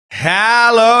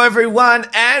Hello, everyone,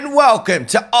 and welcome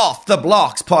to Off the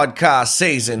Blocks Podcast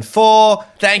Season 4.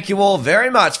 Thank you all very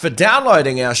much for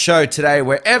downloading our show today,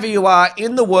 wherever you are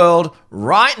in the world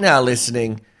right now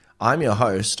listening. I'm your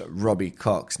host, Robbie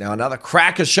Cox. Now, another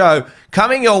cracker show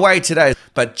coming your way today.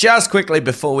 But just quickly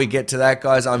before we get to that,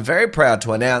 guys, I'm very proud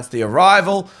to announce the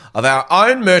arrival of our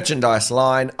own merchandise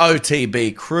line,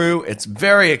 OTB Crew. It's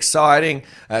very exciting.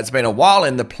 It's been a while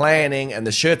in the planning, and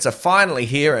the shirts are finally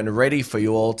here and ready for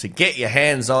you all to get your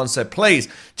hands on. So please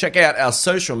check out our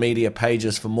social media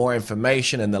pages for more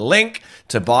information and the link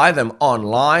to buy them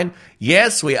online.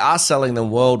 Yes, we are selling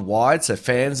them worldwide, so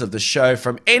fans of the show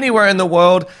from anywhere in the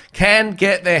world can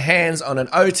get their hands on an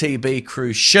OTB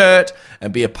Crew shirt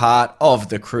and be a part of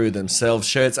the crew themselves.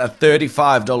 Shirts are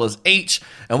 $35 each,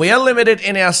 and we are limited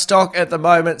in our stock at the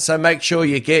moment, so make sure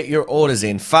you get your orders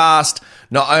in fast.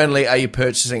 Not only are you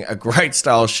purchasing a great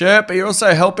style shirt, but you're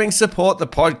also helping support the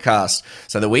podcast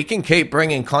so that we can keep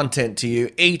bringing content to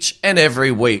you each and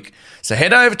every week. So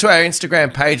head over to our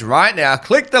Instagram page right now,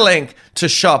 click the link to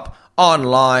shop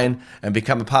online and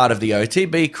become a part of the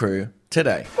OTB Crew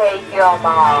today. Take your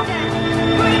mom.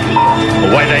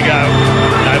 Away they go.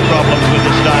 No problems with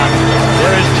the start.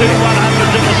 There is 2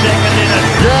 100s in the second inning.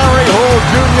 Gary Hall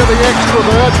Jr., the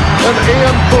extrovert, and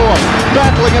Ian Thorpe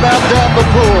battling it out down the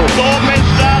pool. Thorpe is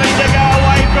starting to go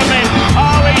away from him.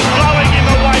 Oh, he's blowing him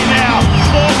away now.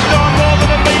 Thorpe's gone more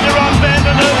than a metre on Van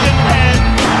den Heuvel's head.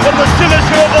 But the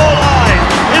sinister of all eyes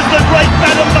is the great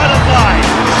Madam Butterfly,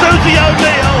 Susie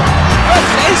O'Neill.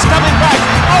 He's coming back.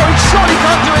 Oh, he surely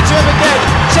can't do it to him again.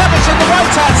 Savage in the white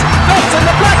hats, Phelps in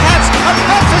the black hats, and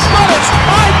Phelps has got it.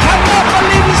 I cannot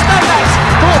believe he's done that.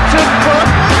 Thorpe's in front.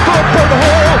 Thorpe and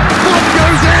Hall. Thorpe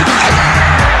goes in.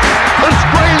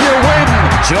 Australia win.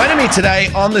 Joining me today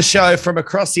on the show from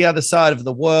across the other side of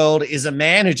the world is a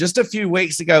man who just a few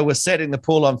weeks ago was setting the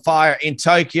pool on fire in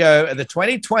Tokyo at the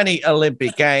 2020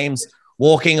 Olympic Games,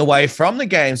 walking away from the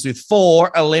Games with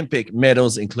 4 Olympic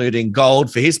medals, including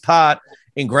gold for his part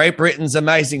in Great Britain's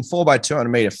amazing 4x200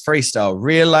 meter freestyle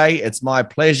relay. It's my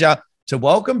pleasure to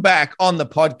welcome back on the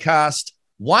podcast,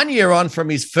 1 year on from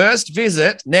his first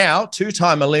visit, now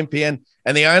 2-time Olympian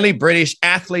and the only British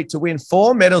athlete to win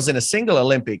 4 medals in a single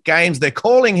Olympic Games. They're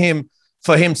calling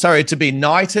for him to be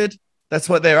knighted. That's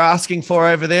what they're asking for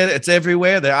over there. It's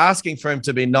everywhere. They're asking for him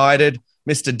to be knighted.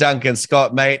 Mr. Duncan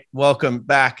Scott, mate, welcome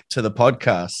back to the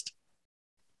podcast.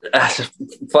 It's a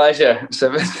pleasure.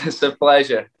 It's a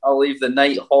pleasure. I'll leave the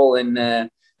night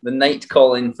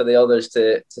calling for the others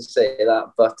to say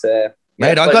that. But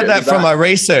mate, I got that from my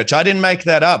research. I didn't make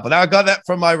that up, but I got that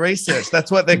from my research.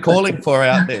 That's what they're calling for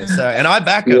out there. So, and I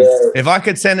back them. Yeah. If I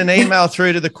could send an email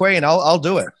through to the Queen, I'll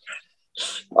do it.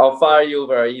 I'll fire you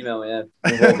over our email. Yeah,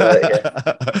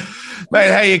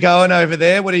 mate. How you going over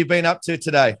there? What have you been up to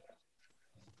today?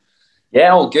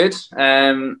 Yeah, all good.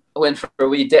 I went for a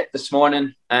wee dip this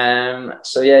morning.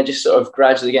 So yeah, just sort of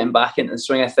gradually getting back into the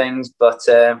swing of things. But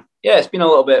yeah, it's been a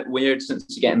little bit weird since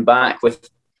getting back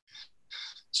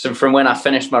so from when I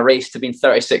finished my race to being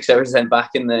 36 hours then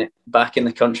back in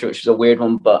the country, which was a weird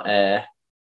one. But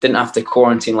didn't have to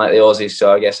quarantine like the Aussies,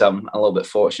 so I guess I'm a little bit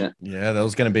fortunate. Yeah, that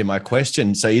was going to be my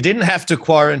question. So you didn't have to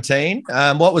quarantine.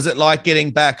 What was it like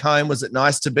getting back home? Was it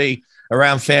nice to be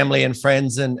around family and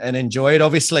friends and enjoy it?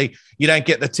 Obviously, you don't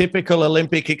get the typical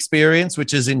Olympic experience,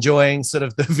 which is enjoying sort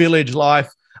of the village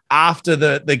life after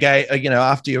the game,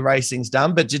 after your racing's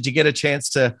done. But did you get a chance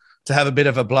to have a bit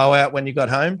of a blowout when you got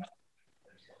home?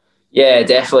 Yeah,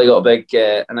 definitely got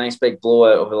a nice big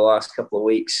blowout over the last couple of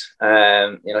weeks.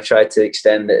 Tried to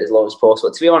extend it as long as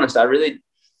possible. To be honest,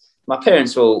 my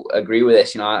parents will agree with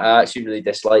this. I actually really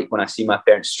dislike when I see my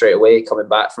parents straight away coming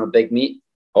back from a big meet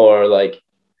or a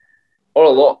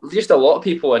lot of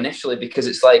people initially, because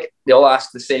it's like they all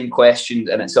ask the same questions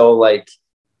and it's all like,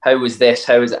 how was this?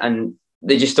 How was it? And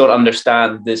they just don't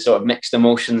understand the sort of mixed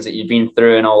emotions that you've been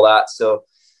through and all that. So,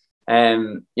 I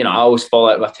always fall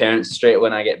out with my parents straight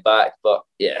when I get back. But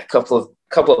yeah, a couple of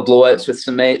blowouts with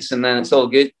some mates and then it's all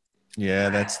good. Yeah,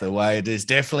 that's the way it is.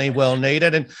 Definitely well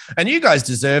needed. And you guys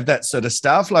deserve that sort of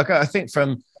stuff. Like, I think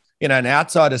from, an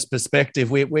outsider's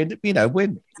perspective, we're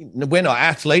not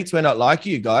athletes. We're not like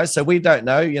you guys. So we don't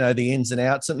know, the ins and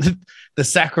outs and the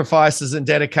sacrifices and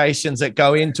dedications that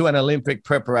go into an Olympic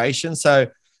preparation. So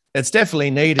it's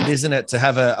definitely needed, isn't it, to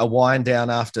have a wind down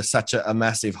after such a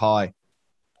massive high?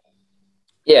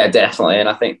 Yeah, definitely. And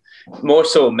I think more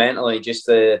so mentally, just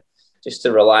to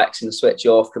relax and switch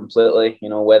off completely,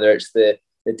 whether it's the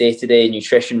day-to-day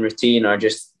nutrition routine or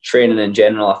just training in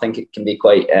general, I think it can be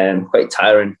quite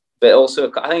tiring. But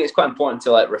also, I think it's quite important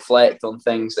to reflect on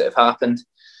things that have happened,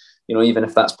 even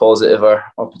if that's positive or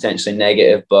potentially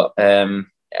negative. But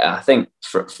yeah, I think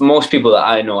for most people that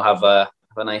I know have a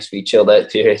nice wee chilled out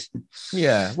period.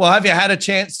 Yeah. Well, have you had a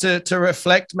chance to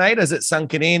reflect, mate? Has it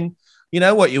sunken in,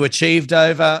 what you achieved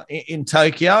over in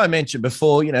Tokyo? I mentioned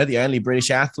before, the only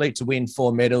British athlete to win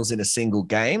 4 medals in a single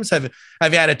games. Have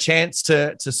you had a chance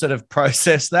to sort of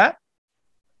process that?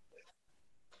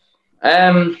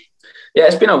 Yeah,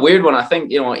 it's been a weird one. I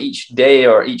think, each day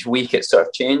or each week it sort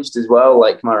of changed as well,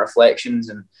 like my reflections,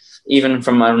 and even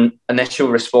from my initial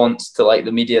response to like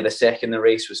the media the second the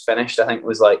race was finished, I think it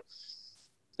was like,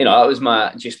 that was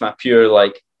my pure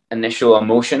like initial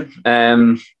emotion.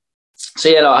 So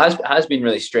yeah, no, it has been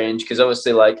really strange, because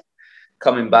obviously like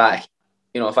coming back,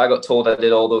 if I got told I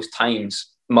did all those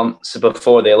times months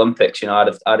before the Olympics, I'd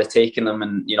have taken them,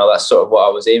 and that's sort of what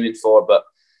I was aiming for. But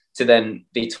to then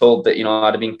be told that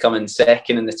I'd have been coming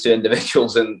second in the 2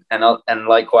 individuals and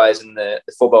likewise in the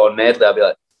football and medley, I'd be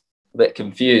like a bit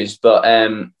confused. But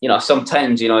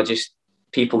sometimes just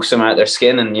people swim out their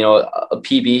skin, and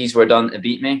PBs were done to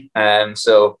beat me.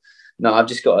 So no, I've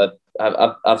just got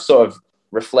to. I've sort of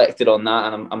reflected on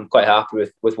that, and I'm quite happy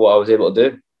with what I was able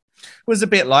to do. It was a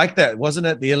bit like that, wasn't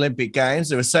it? The Olympic Games.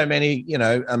 There were so many,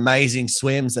 amazing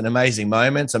swims and amazing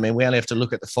moments. I mean, we only have to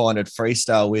look at the 400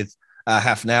 freestyle with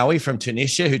Hafnaoui from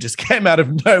Tunisia, who just came out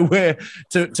of nowhere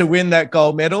to win that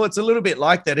gold medal. It's a little bit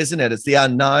like that, isn't it? It's the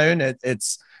unknown.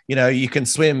 It's you can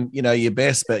swim, your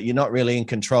best, but you're not really in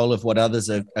control of what others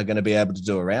are going to be able to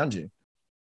do around you.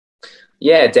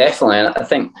 Yeah, definitely. And I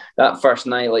think that first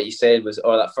night, like you said,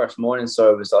 or that first morning,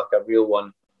 was like a real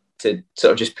one to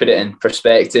sort of just put it in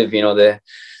perspective. The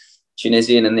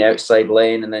Tunisian in the outside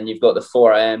lane, and then you've got the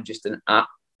 4 AM, just an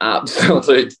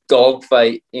absolute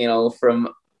dogfight, from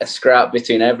a scrap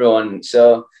between everyone.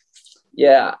 So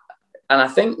yeah, and I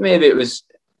think maybe it was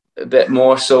a bit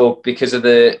more so because of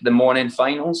the morning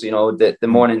finals, the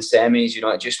morning semis.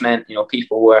 It just meant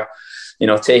people were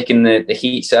taking the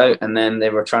heats out, and then they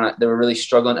were really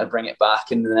struggling to bring it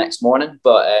back in the next morning.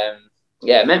 But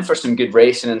yeah, it meant for some good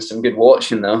racing and some good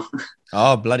watching though.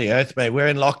 Oh, bloody oath, mate. We're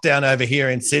in lockdown over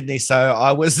here in Sydney. So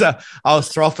I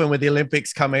was frothing with the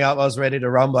Olympics coming up. I was ready to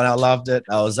rumble, and I loved it.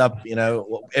 I was up,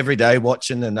 every day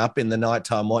watching, and up in the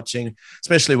nighttime watching,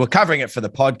 especially we're covering it for the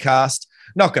podcast.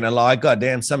 Not going to lie,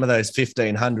 goddamn, some of those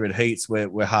 1,500 heats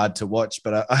were hard to watch,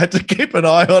 but I had to keep an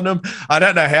eye on them. I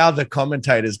don't know how the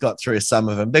commentators got through some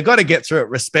of them. They've got to get through it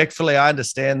respectfully. I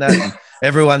understand that. And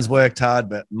everyone's worked hard,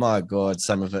 but my God,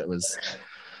 some of it was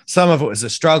a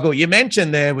struggle. You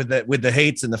mentioned there with the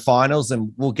heats and the finals,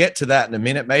 and we'll get to that in a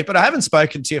minute, mate. But I haven't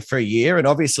spoken to you for a year, and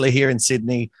obviously here in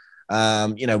Sydney,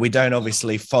 we don't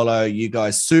obviously follow you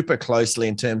guys super closely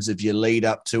in terms of your lead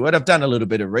up to it. I've done a little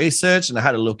bit of research, and I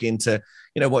had a look into,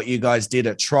 what you guys did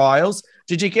at trials.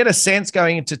 Did you get a sense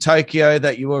going into Tokyo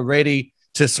that you were ready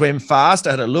to swim fast?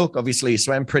 I had a look. Obviously, you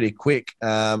swam pretty quick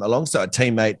alongside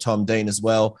teammate Tom Dean as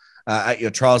well at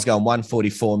your trials, going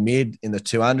 144 mid in the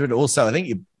 200. Also, I think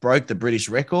you broke the British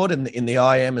record in the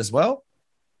IM as well.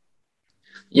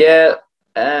 Yeah,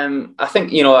 I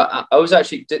think, I was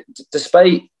actually,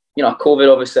 despite, COVID,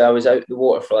 obviously I was out the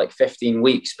water for like 15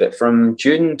 weeks, but from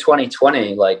June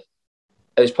 2020, like,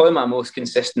 it was probably my most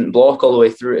consistent block all the way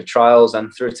through to trials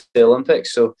and through to the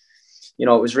Olympics. So, it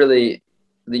was really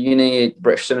the uni,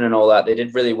 British Swimming and all that, they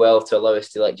did really well to allow us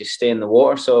to like just stay in the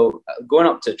water. So going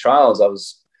up to trials,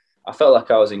 I felt like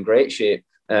I was in great shape.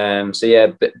 So yeah,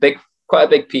 quite a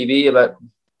big PB, about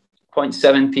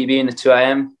 0.7 PB in the 2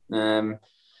 AM.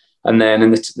 And then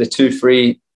in the 2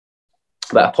 free,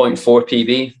 about a 0.4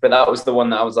 PB. But that was the one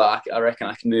that I was like, I reckon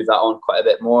I can move that on quite a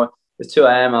bit more. The 2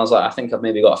 AM, I was like, I think I've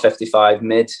maybe got a 55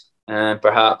 mid,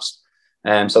 perhaps.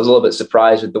 So I was a little bit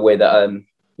surprised with the way that,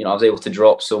 I was able to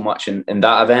drop so much in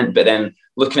that event. But then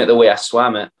looking at the way I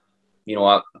swam it,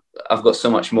 I've got so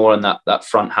much more in that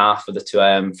front half of the 2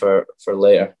 AM for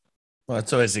later. Well,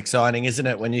 it's always exciting, isn't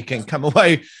it, when you can come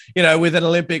away, with an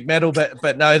Olympic medal,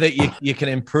 but know that you can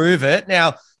improve it.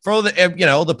 Now, for all the,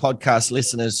 all the podcast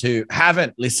listeners who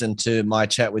haven't listened to my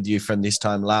chat with you from this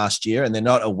time last year, and they're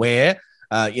not aware,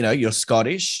 you're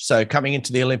Scottish. So coming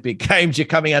into the Olympic Games, you're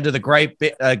coming under the Great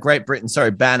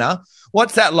Britain banner.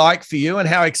 What's that like for you, and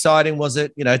how exciting was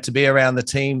it, to be around the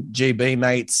Team GB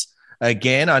mates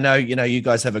again? I know, you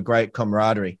guys have a great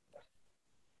camaraderie.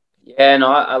 Yeah, no,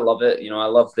 I love it. I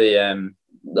love the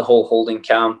whole holding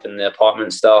camp and the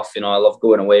apartment stuff. I love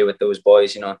going away with those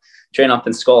boys. Train up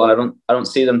in Scotland, I don't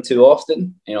see them too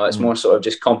often. It's more sort of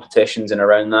just competitions and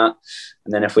around that.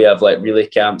 And then if we have like relay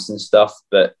camps and stuff,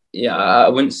 but yeah, I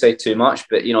wouldn't say too much.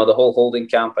 But the whole holding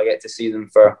camp, I get to see them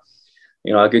for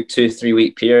a good 2-3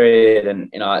 week period,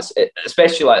 and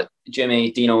especially like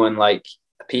Jimmy, Dino, and like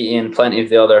Pete and plenty of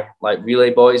the other like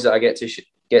relay boys that I get to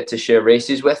get to share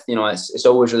races with. You know, it's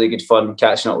always really good fun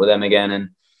catching up with them again. And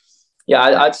yeah,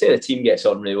 I'd say the team gets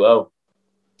on really well.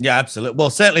 Yeah, absolutely. Well,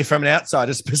 certainly from an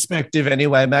outsider's perspective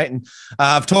anyway, mate. And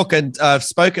I've spoken, to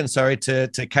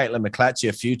Caitlin McClatchy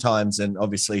a few times, and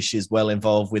obviously she's well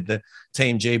involved with the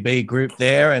Team GB group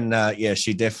there. And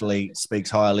she definitely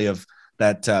speaks highly of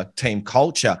that team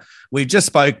culture. We just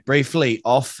spoke briefly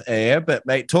off air, but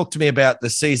mate, talk to me about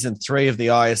the season 3 of the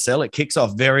ISL. It kicks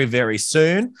off very, very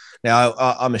soon. Now,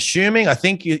 I'm assuming, I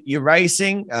think you're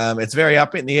racing. It's very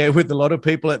up in the air with a lot of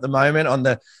people at the moment on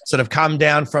the sort of come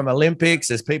down from Olympics.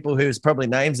 There's people whose probably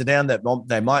names are down that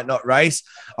they might not race.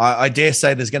 I dare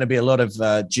say there's going to be a lot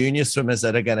of junior swimmers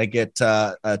that are going to get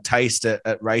a taste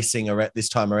at racing or at this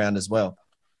time around as well.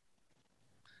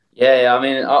 Yeah, I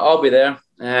mean, I'll be there.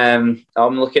 I'm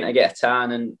looking to get a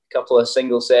tan and a couple of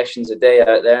single sessions a day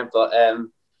out there. But I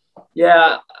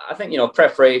think,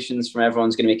 preparations from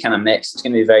everyone's going to be kind of mixed. It's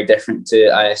going to be very different to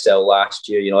ISL last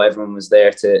year. Everyone was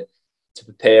there to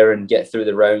prepare and get through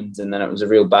the rounds, and then it was a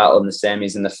real battle in the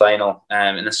semis and the final.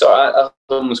 And I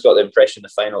almost got the impression the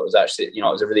final was actually, it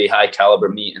was a really high caliber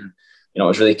meet, and it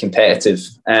was really competitive.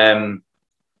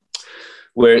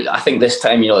 Where I think this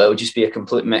time, it'll just be a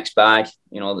complete mixed bag.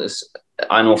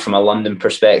 I know from a London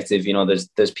perspective,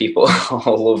 there's people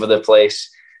all over the place.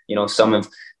 Some have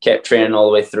kept training all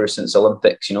the way through since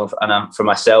Olympics. And for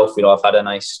myself, I've had a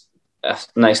nice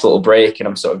little break, and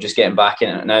I'm sort of just getting back in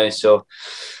it now. So,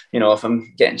 if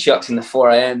I'm getting chucked in the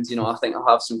 4 a.m.s, I think I'll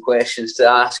have some questions to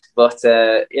ask. But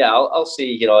I'll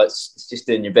see. It's just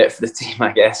doing your bit for the team,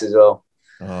 I guess, as well.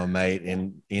 Oh, mate,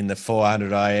 in the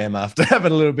 400 IM after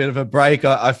having a little bit of a break,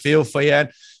 I feel for you. And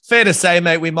fair to say,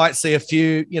 mate, we might see a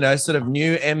few, sort of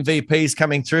new MVPs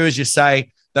coming through, as you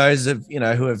say, those of,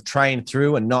 who have trained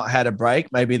through and not had a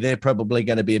break. Maybe they're probably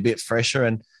going to be a bit fresher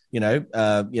and,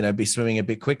 be swimming a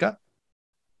bit quicker.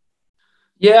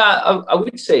 Yeah, I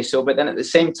would say so. But then at the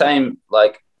same time,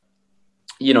 the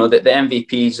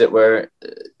MVPs that were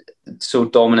so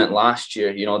dominant last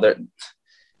year,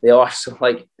 they are so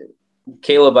like,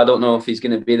 Caleb, I don't know if he's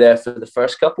going to be there for the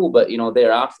first couple, but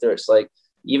thereafter, it's like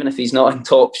even if he's not in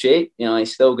top shape,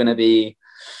 he's still going to be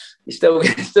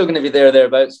going to be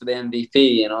thereabouts for the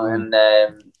MVP.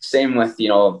 And same with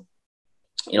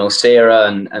Sarah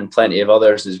and plenty of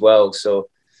others as well. So,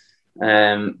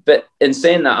 but in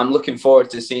saying that, I'm looking forward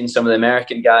to seeing some of the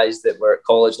American guys that were at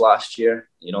college last year.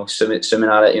 Swimming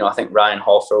at it. I think Ryan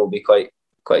Hoffer will be quite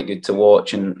good to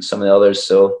watch, and some of the others.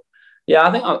 So, yeah,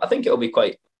 I think it'll be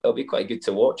quite good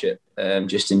to watch it,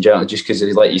 just in general, just because,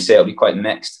 like you say, it'll be quite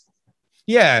mixed.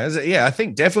 Yeah, I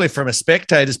think definitely from a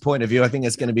spectator's point of view, I think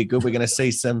it's going to be good. We're going to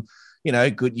see some,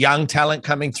 good young talent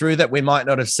coming through that we might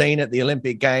not have seen at the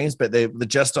Olympic Games, but they're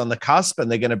just on the cusp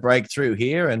and they're going to break through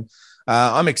here. And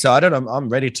I'm excited. I'm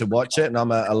ready to watch it. And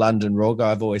I'm a London Raw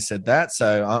guy. I've always said that.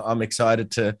 So I'm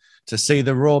excited to see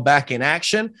the Raw back in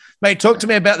action. Mate, talk to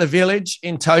me about the village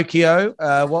in Tokyo.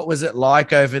 What was it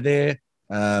like over there?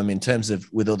 In terms of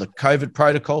with all the COVID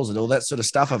protocols and all that sort of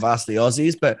stuff. I've asked the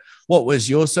Aussies, but what was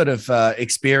your sort of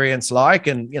experience like?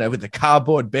 And, with the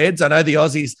cardboard beds, I know the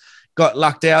Aussies got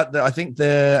lucked out. I think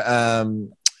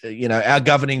our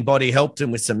governing body helped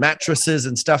them with some mattresses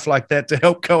and stuff like that to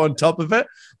help go on top of it.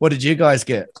 What did you guys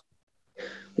get?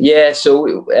 Yeah,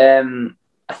 so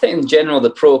I think in general,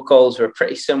 the protocols were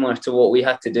pretty similar to what we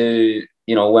had to do,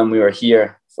 when we were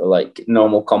here for like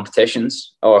normal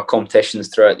competitions or competitions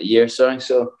throughout the year.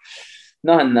 So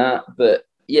not in that, but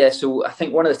yeah. So I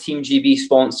think one of the Team GB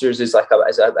sponsors is like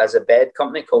as a bed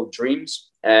company called Dreams.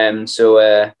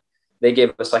 So they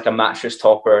gave us like a mattress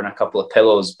topper and a couple of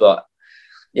pillows. But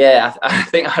yeah, I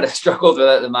think I'd have struggled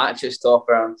without the mattress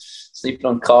topper and sleeping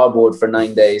on cardboard for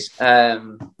 9 days. But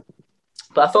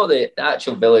I thought the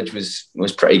actual village was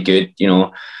pretty good.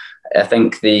 I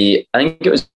think it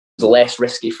was less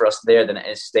risky for us there than it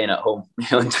is staying at home,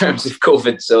 in terms of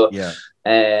COVID. So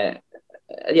I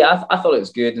thought it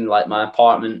was good. And like my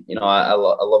apartment, I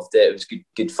loved it. It was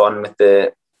good fun with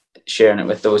sharing it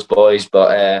with those boys.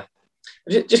 But it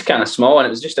was just kind of small, and it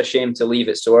was just a shame to leave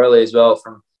it so early as well.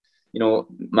 From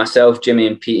myself, Jimmy,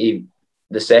 and Petey,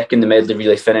 the second the medley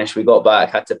really finished, we got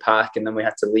back, had to pack, and then we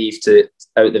had to leave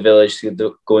out the village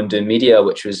to go and do media,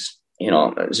 which was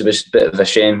it was a bit of a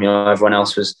shame. Everyone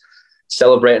else was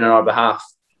celebrating on our behalf.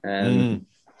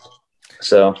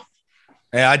 So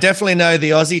yeah, I definitely know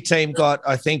the Aussie team got,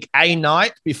 I think, a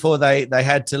night before they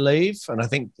had to leave. And I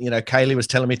think, Kaylee was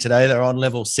telling me today they're on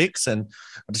level 6, and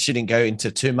she didn't go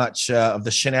into too much of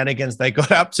the shenanigans they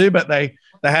got up to, but they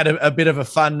they had a bit of a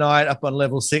fun night up on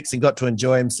level 6 and got to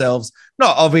enjoy themselves.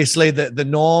 Not obviously the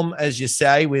norm, as you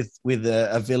say, with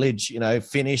a village,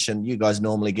 finish, and you guys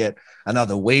normally get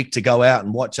another week to go out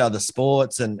and watch other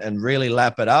sports and really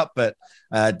lap it up. But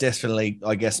definitely,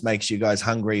 I guess, makes you guys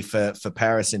hungry for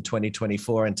Paris in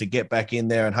 2024 and to get back in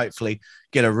there and hopefully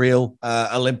get a real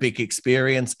Olympic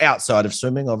experience outside of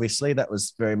swimming. Obviously, that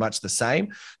was very much the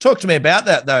same. Talk to me about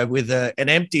that, though, with an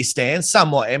empty stand,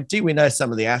 somewhat empty. We know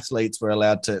some of the athletes were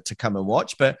allowed to come and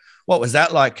watch, but what was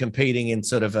that like competing in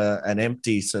sort of an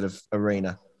empty sort of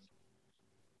arena?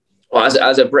 Well,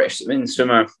 as a British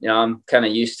swimmer, I'm kind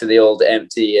of used to the old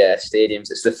empty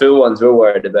stadiums. It's the full ones we're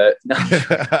worried about.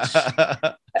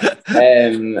 I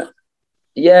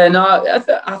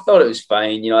thought it was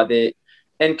fine.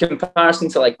 In comparison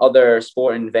to like other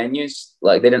sporting venues,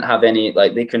 like they didn't have any,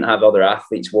 like they couldn't have other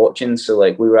athletes watching. So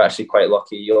like we were actually quite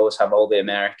lucky. You always have all the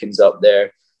Americans up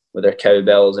there with their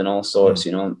cowbells and all sorts,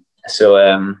 So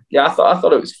I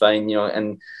thought it was fine,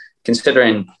 and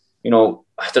considering,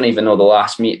 I don't even know the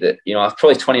last meet that,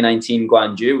 probably 2019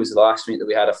 Gwangju was the last meet that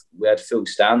we had full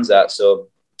stands at. So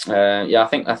I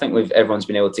think everyone's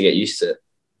been able to get used to it.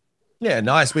 Yeah,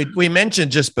 nice. We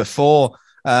mentioned just before,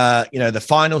 the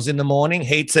finals in the morning,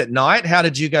 heats at night. How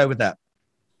did you go with that?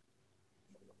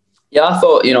 Yeah, I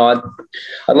thought,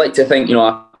 I'd like to think,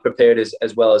 I prepared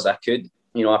as well as I could.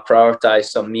 I prioritized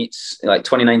some meets like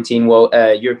 2019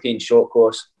 European short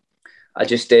course. I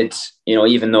just did,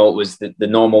 even though it was the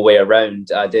normal way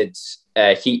around, I did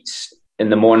heats in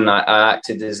the morning. I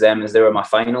acted as them as they were my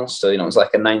finals. So, it was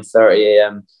like a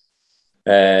 9:30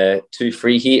 a.m. 2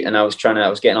 free heat. And I was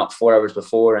getting up 4 hours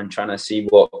before and trying to see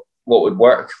what would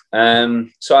work.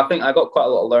 So I think I got quite a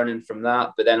lot of learning from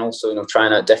that, but then also,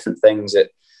 trying out different things at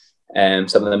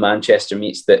some of the Manchester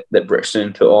meets that British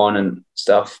Swim put on and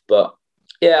stuff. But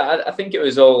yeah, I think it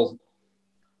was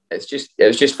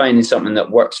just finding something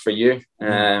that works for you,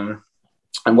 and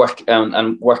working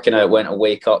out when to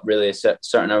wake up really at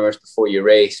certain hours before you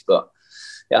race. But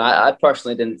yeah, I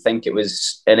personally didn't think it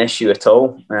was an issue at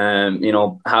all.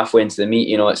 Halfway into the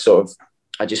meet, it's sort of,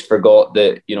 I just forgot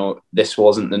that, this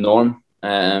wasn't the norm.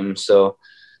 So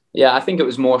yeah, I think it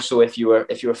was more so if you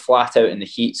were flat out in the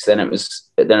heats, then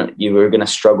you were going to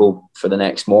struggle for the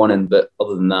next morning. But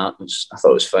other than that, I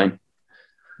thought it was fine.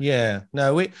 Yeah,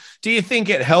 no. Do you think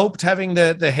it helped having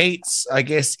the heats, I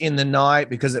guess, in the night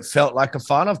because it felt like a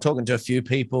final? I've talked to a few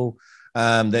people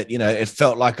that, it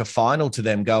felt like a final to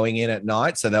them going in at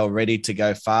night. So they were ready to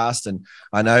go fast. And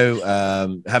I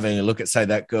know having a look at, say,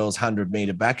 that girl's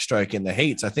 100-meter backstroke in the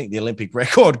heats, I think the Olympic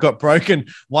record got broken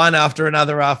one after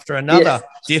another. Yes.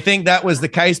 Do you think that was the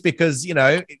case because,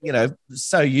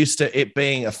 so used to it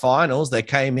being a finals, they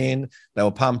came in, they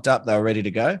were pumped up, they were ready to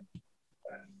go?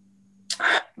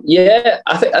 Yeah,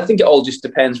 I think it all just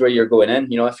depends where you're going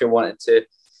in. If you're wanting to,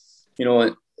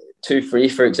 2 free,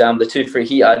 for example, the 2 free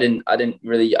heat, I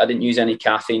didn't use any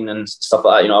caffeine and stuff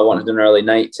like that. I wanted an early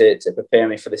night to prepare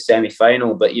me for the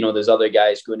semi-final. But there's other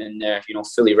guys going in there,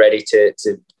 fully ready to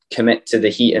commit to the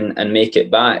heat and make it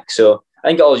back. So I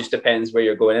think it all just depends where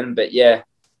you're going in. But yeah,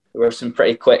 there were some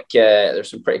pretty quick. That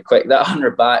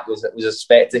 100 back was a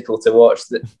spectacle to watch.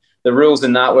 The rules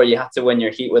in that where you had to win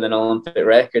your heat with an Olympic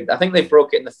record. I think they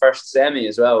broke it in the first semi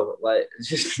as well. Like, it's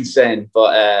just insane.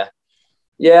 But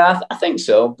yeah, I think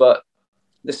so. But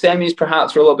the semis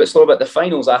perhaps were a little bit slower. But the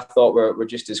finals I thought were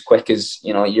just as quick as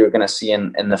you were going to see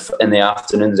in the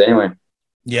afternoons anyway.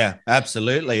 Yeah,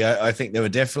 absolutely. I think there were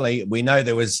definitely. We know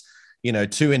there was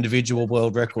 2 individual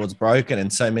world records broken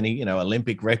and so many,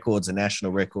 Olympic records and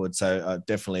national records. So I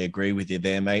definitely agree with you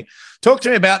there, mate. Talk to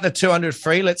me about the 200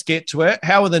 free. Let's get to it.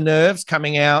 How were the nerves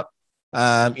coming out?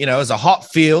 It was a hot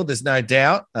field. There's no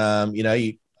doubt.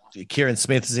 Kieran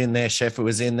Smith is in there. Sheffer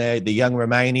was in there. The young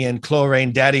Romanian,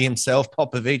 Chlorine Daddy himself,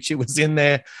 Popovici was in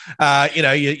there.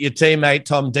 Your teammate,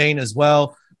 Tom Dean as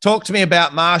well. Talk to me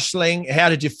about marshalling. How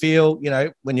did you feel,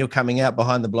 when you're coming out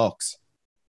behind the blocks?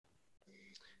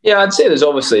 Yeah, I'd say there's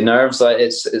obviously nerves. Like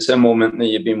it's a moment that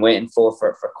you've been waiting for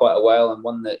quite a while, and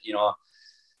one that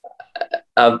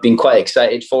I've been quite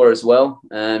excited for as well.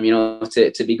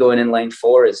 To be going in line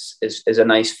 4 is a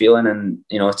nice feeling, and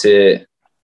to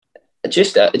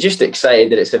just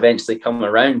excited that it's eventually come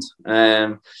around.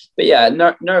 But yeah,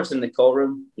 nerves in the call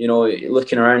room.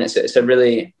 Looking around, it's a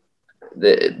really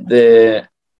the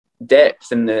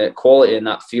depth and the quality in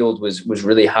that field was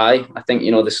really high. I think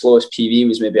the slowest PB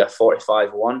was maybe a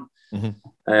 45.1.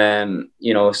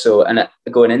 Mm-hmm. So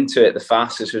going into it, the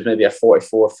fastest was maybe a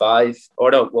 44.5.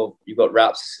 Or no, well, you've got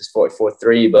Rapsis is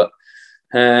 44.3, but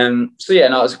so yeah,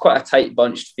 no, it was quite a tight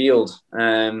bunched field.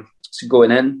 So going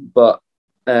in, but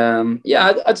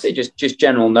I'd say just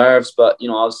general nerves, but I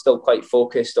was still quite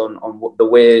focused on the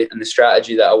way and the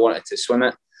strategy that I wanted to swim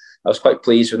it. I was quite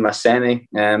pleased with my semi.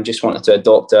 Just wanted to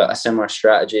adopt a similar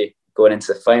strategy going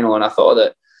into the final, and I thought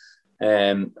that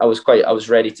I was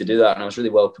ready to do that, and I was really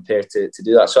well prepared to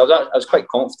do that. So I was quite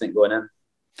confident going in.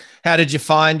 How did you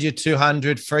find your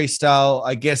 200 freestyle?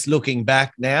 I guess looking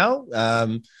back now,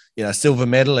 silver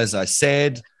medal, as I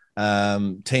said.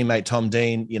 Teammate Tom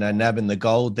Dean, nabbing the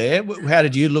gold there. How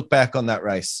did you look back on that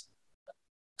race?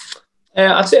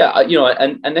 I'd say,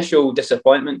 an initial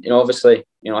disappointment. Obviously,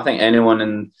 I think anyone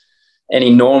and any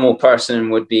normal person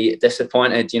would be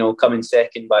disappointed, coming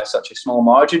second by such a small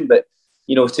margin. But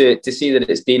to see that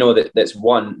it's Dino that's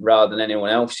won rather than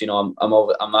anyone else,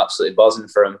 I'm absolutely buzzing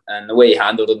for him, and the way he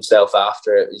handled himself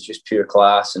after it was just pure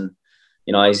class. And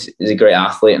he's a great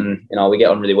athlete, and we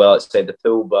get on really well outside the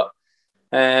pool, but.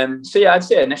 I'd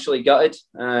say initially gutted,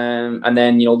 and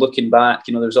then looking back,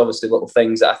 there's obviously little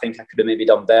things that I think I could have maybe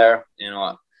done better.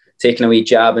 Taking a wee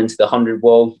jab into the 100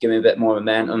 wall, give me a bit more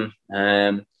momentum.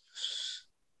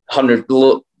 100,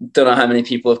 don't know how many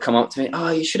people have come up to me.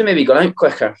 Oh, you should have maybe gone out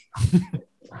quicker.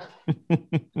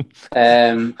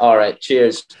 All right,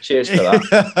 cheers for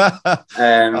that.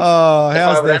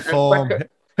 How's their form? Quicker,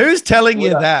 who's telling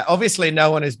you that? Obviously,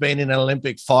 no one has been in an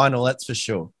Olympic final. That's for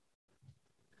sure.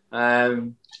 I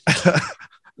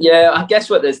guess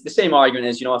what the same argument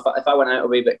is, if I went out a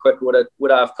wee bit quicker,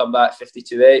 would I have come back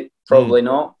 52.8? Probably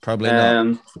not. Probably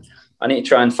not. I need to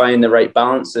try and find the right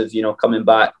balance of, coming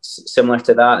back similar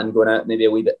to that and going out maybe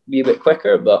a wee bit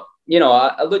quicker. But,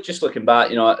 just looking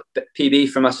back, PB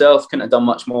for myself, couldn't have done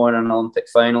much more in an Olympic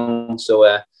final. So,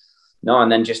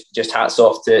 and then just hats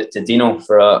off to Dino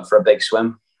for a big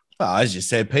swim. Well, as you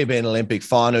said, PB in Olympic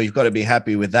final, you've got to be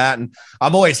happy with that. And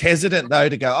I'm always hesitant, though,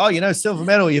 to go, silver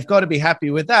medal, you've got to be happy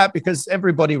with that, because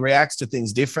everybody reacts to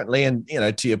things differently. And,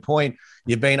 to your point,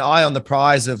 you've been eye on the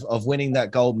prize of winning that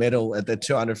gold medal at the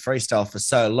 200 freestyle for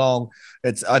so long.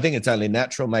 I think it's only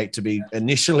natural, mate, to be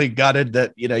initially gutted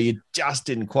that, you just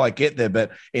didn't quite get there. But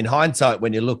in hindsight,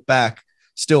 when you look back,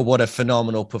 still what a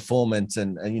phenomenal performance.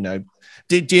 And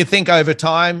do you think over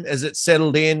time, as it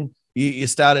settled in, you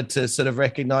started to sort of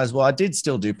recognize, well, I did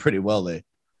still do pretty well there?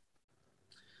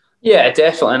 Yeah,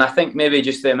 definitely. And I think maybe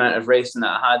just the amount of racing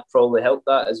that I had probably helped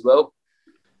that as well.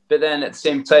 But then at the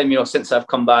same time, since I've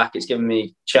come back, it's given me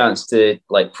a chance to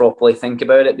properly think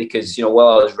about it, because, while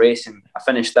I was racing, I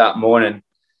finished that morning,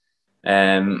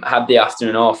 had the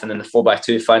afternoon off, and then the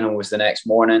 4x2 final was the next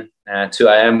morning. 2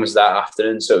 a.m. was that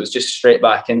afternoon. So it was just straight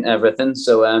back into everything.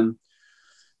 So, I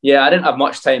didn't have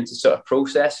much time to sort of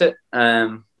process it.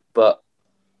 But,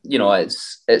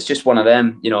 it's just one of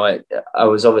them. I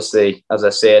was obviously, as I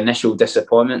say, initial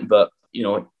disappointment. But,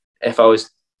 if I was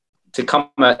to come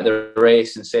out of the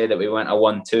race and say that we went a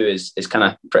 1-2 is kind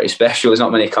of pretty special. There's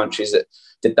not many countries that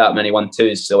did that many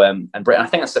 1-2s. So, and Britain, I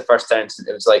think that's the first time since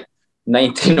it was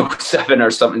 1907 or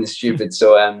something stupid.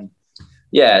 So,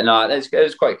 it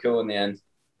was quite cool in the end.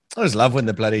 I always love when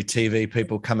the bloody TV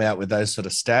people come out with those sort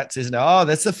of stats, isn't it? Oh,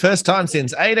 that's the first time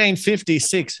since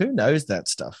 1856. Who knows that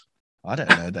stuff? I don't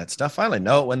know that stuff. I only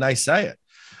know it when they say it.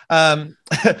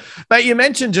 But you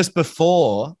mentioned just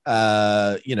before,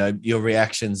 your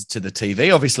reactions to the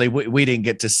TV. Obviously, we didn't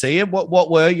get to see it.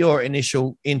 What were your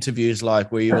initial interviews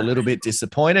like? Were you a little bit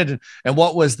disappointed? And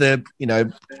what was the,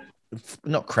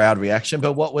 not crowd reaction,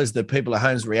 but what was the people at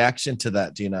home's reaction to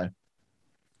that? Do you know?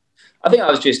 I think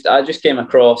I just came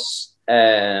across,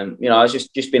 I was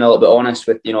just being a little bit honest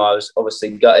with, I was obviously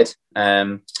gutted,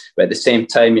 but at the same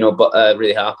time, but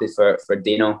really happy for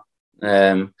Dino.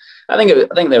 I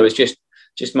think there was just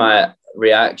my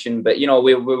reaction, but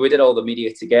we did all the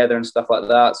media together and stuff like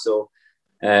that. So,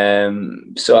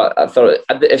 I thought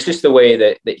it's just the way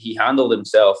that he handled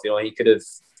himself. He could have.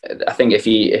 I think if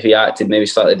he acted maybe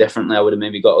slightly differently, I would have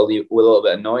maybe got a little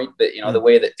bit annoyed. But the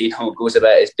way that Dino goes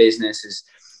about his business is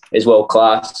world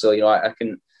class. So I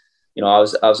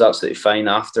was absolutely fine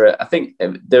after it. I think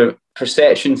the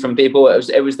perception from people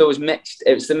it was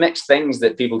the mixed things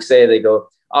that people say. They go,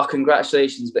 "Oh,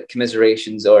 congratulations," but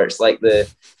commiserations, or it's like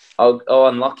 "Oh,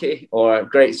 unlucky," or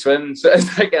 "Great swim." So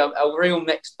it's like a real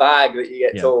mixed bag that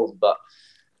you get told,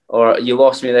 or "You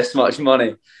lost me this much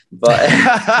money." But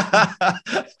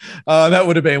oh, that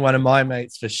would have been one of my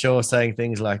mates for sure, saying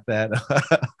things like that.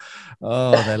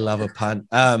 Oh, they love a punt.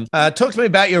 Talk to me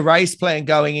about your race plan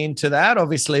going into that.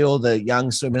 Obviously, all the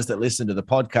young swimmers that listen to the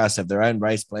podcast have their own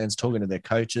race plans, talking to their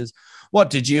coaches. What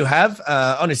did you have?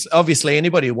 Obviously,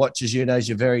 anybody who watches you knows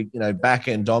you're very, back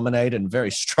end dominated and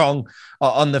very strong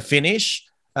on the finish.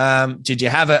 Did you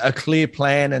have a clear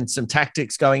plan and some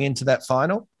tactics going into that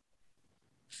final?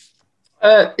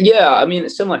 Yeah, I mean,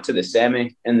 it's similar to the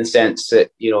semi in the sense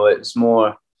that, it's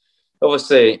more,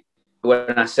 obviously,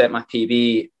 when I set my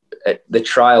PB at the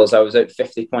trials, I was out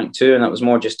 50.2, and that was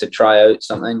more just to try out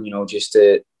something, just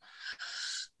to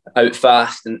out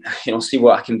fast and, see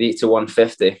what I can beat to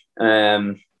 150.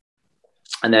 And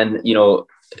then,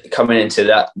 coming into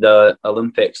the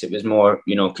Olympics, it was more,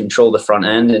 control the front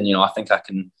end. And, I think I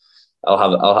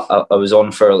was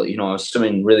on for, I was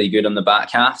swimming really good on the back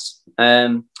halves.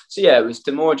 So yeah, it was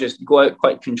to more just go out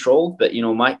quite controlled, but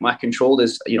my control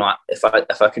is, if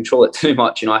I control it too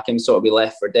much, I can sort of be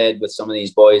left for dead with some of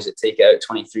these boys that take it out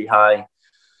 23 high.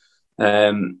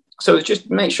 So it's just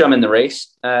make sure I'm in the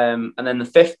race. And then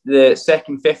the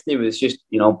second 50 was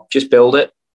just build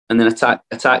it and then attack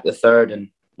the third and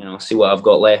see what I've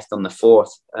got left on the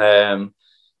fourth.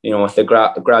 With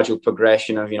the gradual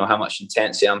progression of how much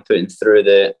intensity I'm putting through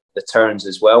the turns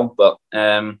as well, but.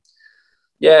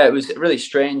 Yeah, it was really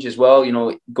strange as well,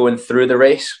 going through the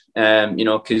race,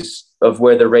 because of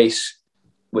where the race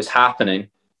was happening.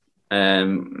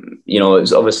 It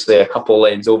was obviously a couple of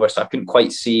lanes over, so I couldn't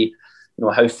quite see,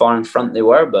 how far in front they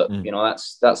were. But,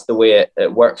 that's the way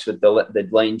it works with the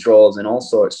lane draws and all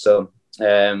sorts. So,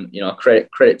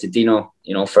 credit to Dino,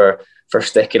 for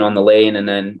sticking on the lane and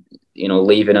then,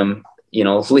 leaving him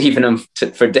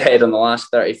for dead on the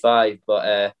last 35.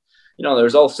 But, there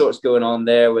was all sorts going on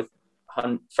there with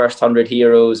first 100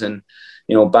 heroes and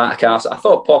back halves. I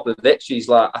thought Popovic's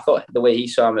I thought the way he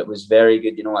swam it was very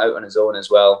good, out on his own as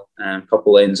well, a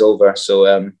couple lanes over. So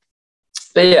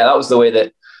but yeah, that was the way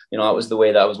that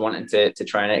I was wanting to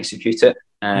try and execute it.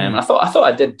 I thought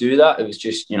I did do that. It was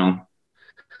just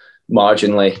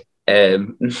marginally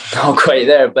not quite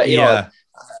there, but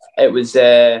it was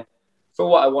for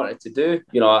what I wanted to do.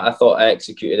 I thought I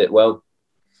executed it well.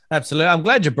 Absolutely. I'm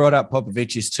glad you brought up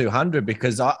Popovic's 200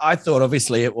 because I thought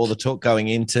obviously all the talk going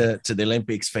into the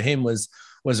Olympics for him was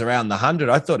around the 100.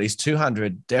 I thought his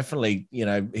 200 definitely,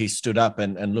 he stood up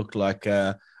and looked like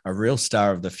a real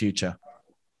star of the future.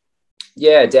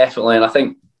 Yeah, definitely. And I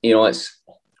think, it's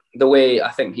the way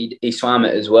I think he swam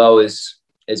it as well is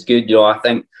good. I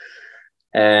think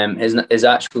his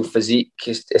actual physique,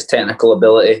 his technical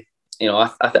ability,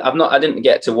 I didn't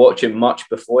get to watch him much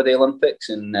before the Olympics,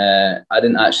 and I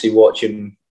didn't actually watch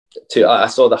him. I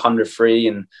saw the 100 free,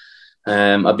 and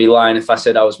I'd be lying if I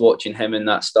said I was watching him in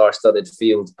that star-studded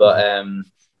field. But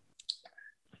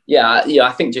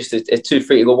I think just a 2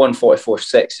 free to go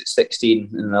 144.6 at 16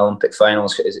 in the Olympic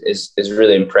finals is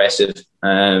really impressive.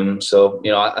 So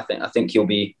I think he'll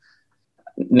be.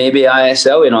 Maybe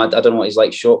ISL, I don't know what he's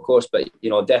like short course, but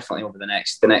definitely over the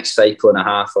next cycle and a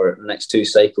half or the next 2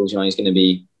 cycles, he's going to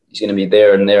be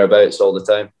there and thereabouts all the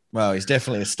time. Well, he's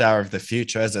definitely a star of the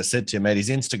future. As I said to you, mate, his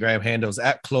Instagram handle's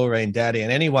 @Chlorine Daddy,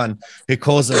 and anyone who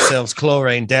calls themselves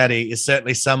Chlorine Daddy is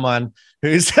certainly someone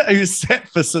who's set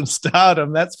for some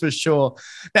stardom. That's for sure.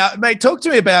 Now, mate, talk to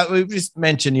me about. We've just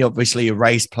mentioned your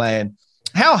race plan.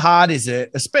 How hard is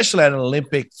it, especially at an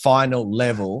Olympic final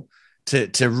level?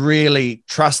 To really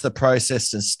trust the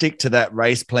process and stick to that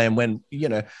race plan when,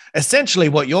 essentially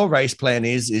what your race plan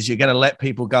is you're going to let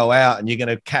people go out and you're going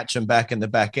to catch them back in the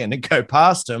back end and go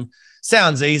past them.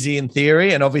 Sounds easy in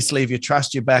theory. And obviously if you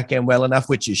trust your back end well enough,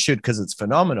 which you should, because it's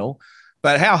phenomenal,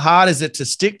 but how hard is it to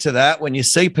stick to that when you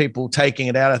see people taking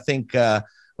it out? I think,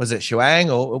 was it Shuang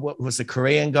or what was the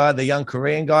Korean guy, the young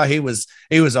Korean guy? He was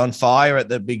on fire at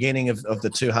the beginning of the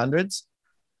 200s.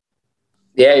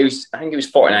 Yeah, I think he was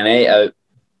 49.8 out.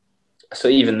 So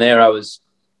even there, I was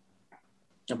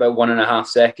about 1.5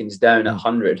 seconds down at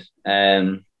 100.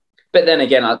 But then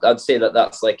again, I'd say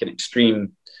that's like an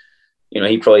extreme.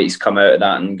 He probably's come out of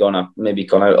that and gone out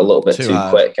a little bit too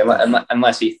quick,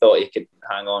 unless he thought he could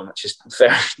hang on, which is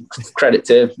fair credit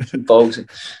to him.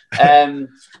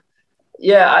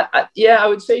 I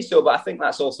would say so. But I think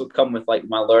that's also come with like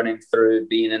my learning through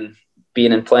being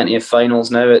in plenty of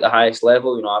finals now at the highest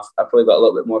level. I've probably got a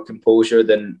little bit more composure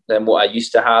than what I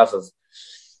used to have.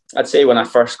 I'd say when I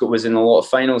first was in a lot of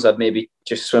finals, I'd maybe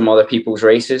just swim other people's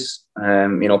races,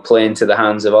 play into the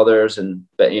hands of others.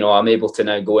 But I'm able to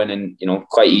now go in and,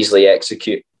 quite easily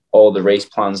execute all the race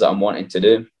plans that I'm wanting to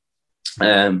do.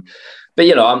 But,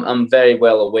 I'm very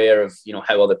well aware of,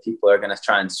 how other people are going to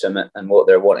try and swim it and what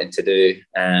they're wanting to do.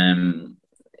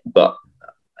 But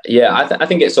yeah, I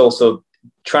think it's also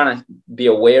trying to be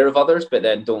aware of others, but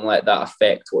then don't let that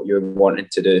affect what you're wanting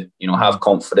to do. Have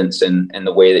confidence in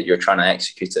the way that you're trying to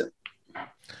execute it.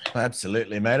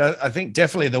 Absolutely, mate. I think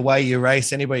definitely the way you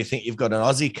race, anybody think you've got an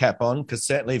Aussie cap on, because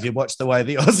certainly if you watch the way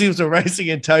the Aussies were racing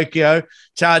in Tokyo,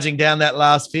 charging down that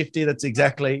last 50, that's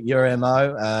exactly your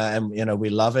MO. And, you know, we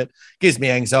love it. Gives me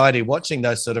anxiety watching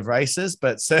those sort of races,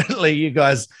 but certainly you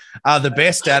guys are the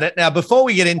best at it. Now, before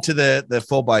we get into the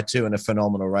 4x2 and a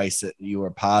phenomenal race that you were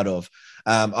a part of,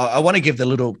 I want to give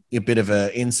a bit of an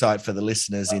insight for the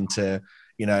listeners into,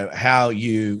 you know, how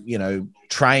you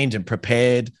trained and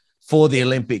prepared for the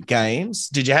Olympic Games.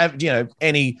 Did you have,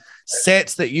 any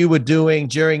sets that you were doing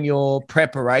during your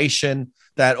preparation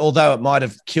that, although it might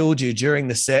have killed you during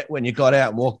the set, when you got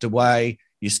out and walked away,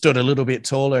 you stood a little bit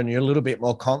taller and you're a little bit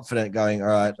more confident going, all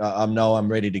right,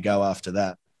 I'm ready to go after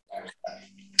that?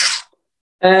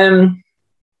 I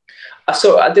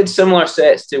did similar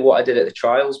sets to what I did at the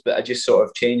trials, but I just sort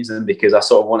of changed them because I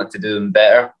sort of wanted to do them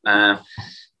better. I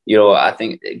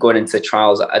think going into the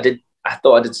trials, I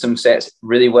thought I did some sets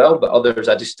really well, but others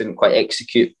I just didn't quite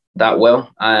execute that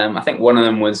well. I think one of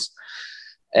them was,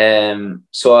 we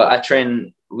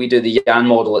do the Yan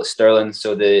model at Stirling.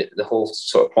 So the whole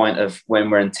sort of point of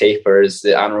when we're in taper is the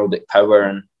anaerobic power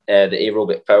and the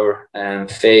aerobic power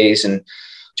phase, and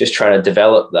just trying to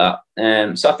develop that.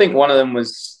 So I think one of them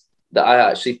was that I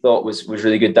actually thought was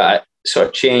really good, that I sort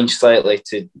of changed slightly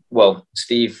to,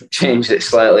 Steve changed it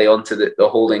slightly onto the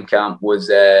holding camp,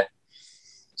 was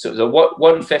so it was a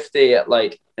 150 at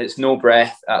it's no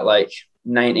breath at 95%.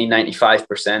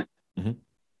 Mm-hmm.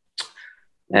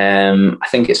 I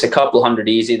think it's a couple hundred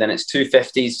easy, then it's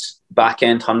 250s back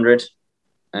end 100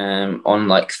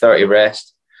 on 30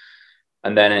 rest,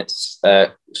 and then it's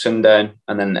swim down,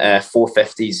 and then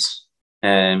 450s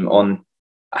on,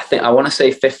 I want to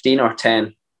say 15 or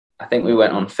 10. I think we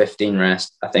went on 15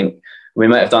 rest. I think we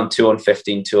might have done 2 on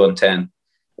 15, 2 on 10,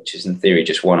 which is in theory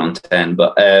just 1 on 10,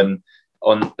 but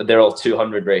they're all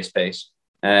 200 race pace.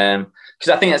 Because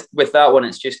I think with that one,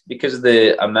 it's just because of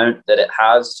the amount that it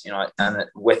has, and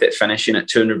with it finishing at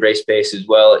 200 race pace as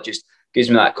well, it just gives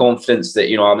me that confidence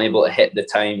that, I'm able to hit the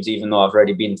times, even though I've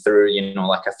already been through,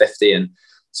 a 50 and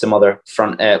some other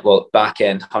back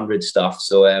end 100 stuff.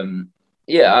 So,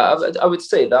 I would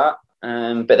say that.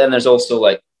 But then there's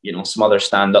also some other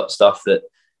stand-up stuff that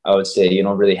I would say,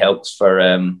 really helps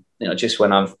for, just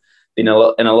when I've been in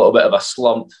a little bit of a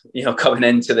slump, coming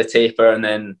into the taper and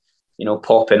then,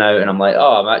 popping out, and I'm like,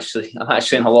 I'm actually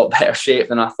in a lot better shape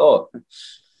than I thought.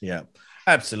 Yeah,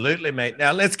 absolutely, mate.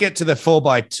 Now let's get to the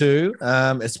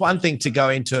 4x2. It's one thing to go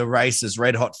into a race as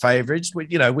red hot favourites,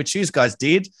 which you guys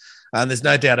did. There's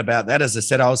no doubt about that. As I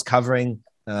said, I was covering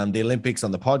the Olympics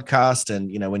on the podcast, and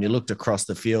when you looked across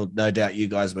the field, no doubt you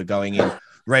guys were going in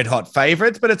red hot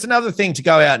favourites. But it's another thing to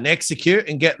go out and execute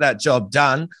and get that job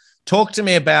done. Talk to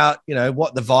me about,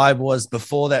 what the vibe was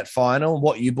before that final and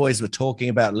what you boys were talking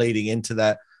about leading into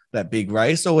that big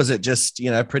race, or was it just,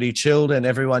 pretty chilled and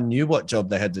everyone knew what job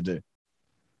they had to do?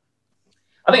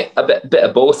 I think a bit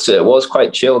of both. So it was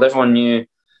quite chilled. Everyone knew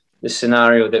the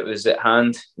scenario that was at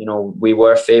hand. We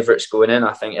were favourites going in.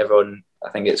 I think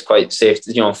it's quite safe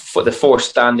to, for the 4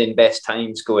 standing best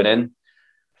times going in.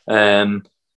 And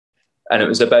it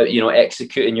was about,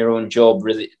 executing your own job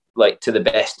really to the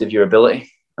best of your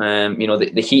ability.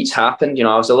 The heats happened.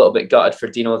 I was a little bit gutted for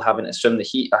Dino having to swim the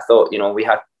heat. I thought, we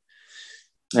had,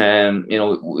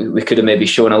 we could have maybe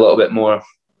shown a little bit more,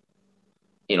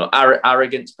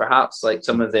 arrogance, perhaps, like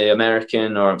some of the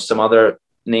American or some other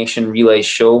nation relays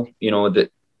show.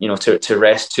 To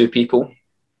rest 2 people.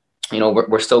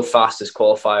 We're still fastest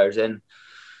qualifiers in.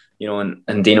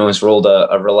 And Dino's rolled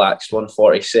a relaxed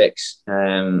 146.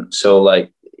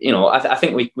 I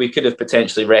think we could have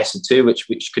potentially rested 2,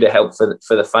 which could have helped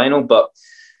for the final. But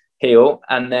hey-oh.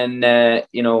 And then, I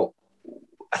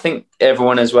think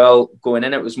everyone as well going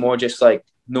in, it was more just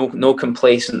no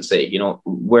complacency.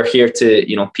 We're here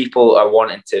to, people are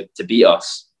wanting to beat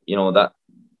us.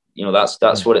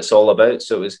 That's what it's all about.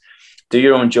 So it was do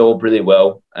your own job really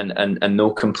well and no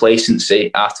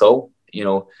complacency at all,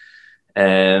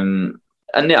 and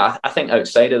yeah, I think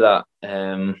outside of that,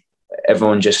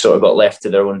 everyone just sort of got left to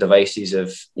their own devices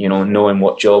of, knowing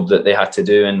what job that they had to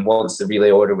do. And once the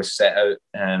relay order was set out,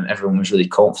 everyone was really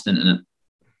confident in it.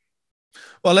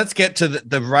 Well, let's get to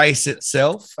the race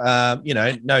itself.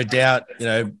 No doubt,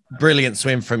 brilliant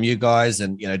swim from you guys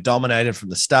and, dominated from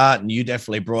the start. And you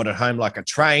definitely brought it home like a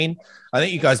train. I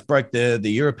think you guys broke the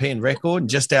European record and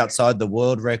just outside the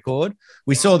world record.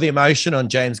 We saw the emotion on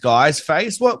James Guy's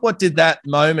face. What did that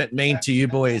moment mean to you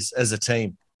boys as a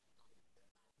team?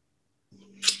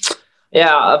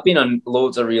 Yeah, I've been on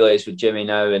loads of relays with Jimmy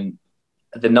now, and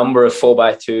the number of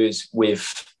 4x2s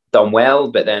we've done well,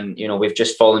 but then, we've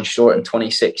just fallen short in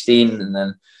 2016, and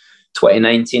then,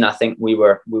 2019, I think we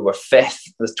were fifth.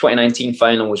 The 2019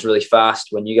 final was really fast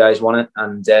when you guys won it,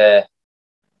 and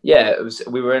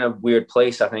we were in a weird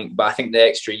place, I think. But I think the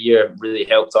extra year really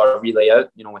helped our relay out.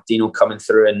 You know, with Dino coming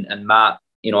through and Matt.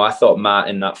 You know, I thought Matt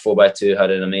in that 4x2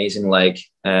 had an amazing leg.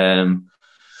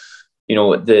 You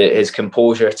know, his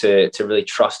composure to really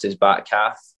trust his back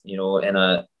half. You know, in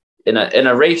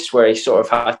a race where he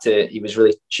sort of he was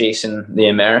really chasing the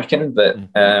American, but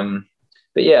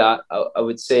yeah, I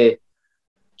would say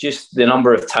just the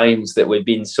number of times that we've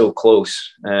been so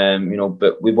close, you know,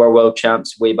 but we were world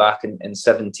champs way back in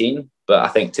 17, but I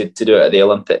think to do it at the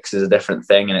Olympics is a different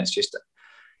thing. And it's just,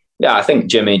 yeah, I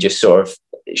think Jimmy just sort of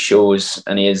shows,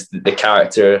 and he is the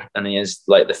character, and he is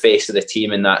like the face of the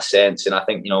team in that sense. And I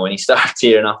think, you know, when he started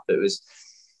tearing up, it was,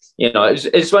 you know,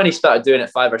 it's when he started doing it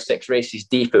 5 or 6 races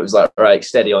deep, it was like, right,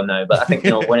 steady on now. But I think, you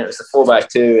know, when it was the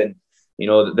 4x2 and, you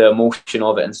know, the emotion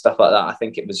of it and stuff like that, I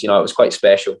think it was, you know, it was quite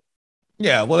special.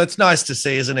 Yeah, well, it's nice to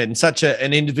see, isn't it? In such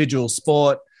an individual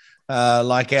sport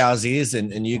like ours is,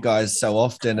 and you guys so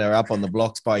often are up on the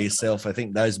blocks by yourself. I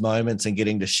think those moments and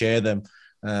getting to share them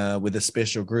with a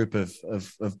special group of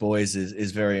boys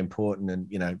is very important. And,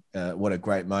 you know, what a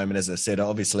great moment. As I said,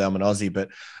 obviously I'm an Aussie, but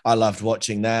I loved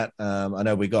watching that. I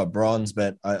know we got bronze,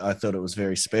 but I thought it was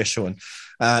very special.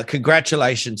 And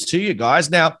congratulations to you guys.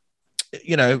 Now,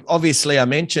 you know, obviously I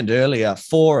mentioned earlier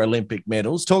 4 Olympic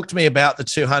medals. Talk to me about the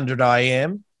 200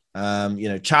 IM, you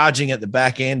know, charging at the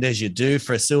back end as you do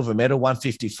for a silver medal,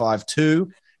 155.2.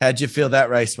 How'd you feel that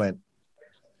race went?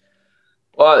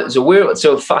 Well,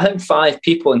 so I think 5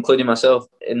 people, including myself,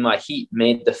 in my heat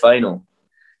made the final.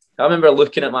 I remember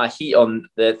looking at my heat on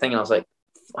the thing and I was like,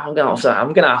 I'm gonna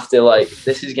have to, like,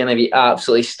 this is gonna be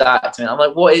absolutely stacked. I'm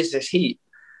like, what is this heat?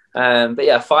 But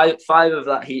yeah, five of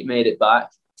that heat made it back.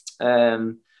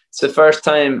 It's the first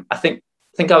time I think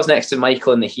I was next to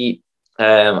Michael in the heat,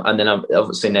 and then I'm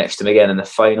obviously next to him again in the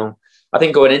final. I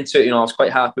think going into it, you know, I was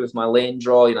quite happy with my lane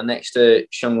draw, you know, next to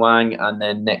Sheng Wang and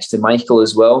then next to Michael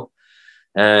as well.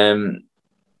 But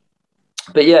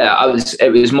yeah,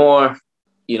 it was more,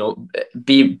 you know,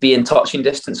 be in touching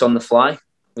distance on the fly.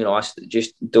 You know, I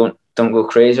just don't go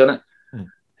crazy on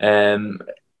it.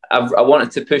 I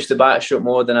wanted to push the backstroke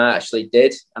more than I actually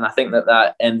did, and I think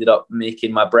that ended up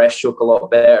making my breaststroke a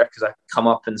lot better because I come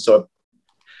up and sort of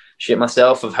shit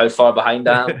myself of how far behind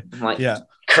I am. I'm like, yeah.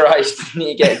 Christ, I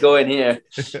need to get going here.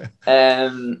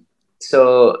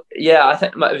 So yeah, I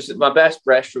think it was my best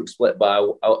breaststroke split by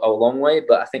a long way,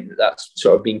 but I think that's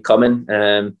sort of been coming.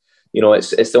 You know, it's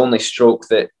the only stroke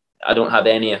that I don't have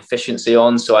any efficiency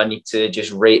on, so I need to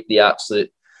just rate the absolute.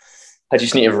 I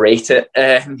just need to rate it.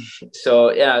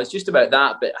 So yeah, it was just about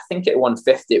that. But I think at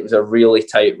 150, it was a really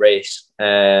tight race,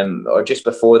 or just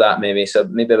before that maybe. So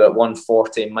maybe about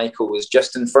 140, Michael was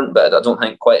just in front, but I don't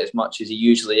think quite as much as he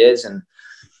usually is. And,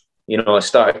 you know, I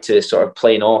started to sort of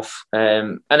plane off.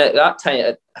 And at that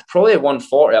time, probably at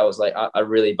 140, I was like, I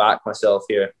really backed myself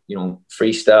here, you know,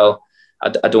 freestyle.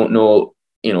 I don't know,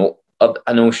 you know,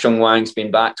 I know Sheng Wang's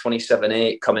been back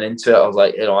 27.8 coming into it. I was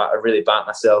like, you know, I really backed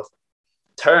myself.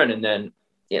 Turn and then,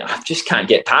 you know, I just can't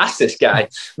get past this guy.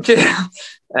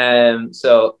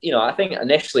 So, you know, I think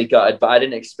initially gutted, but I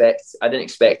didn't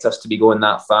expect us to be going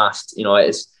that fast. You know,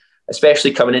 it's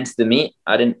especially coming into the meet.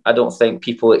 I don't think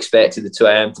people expected the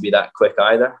 2am to be that quick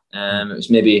either. It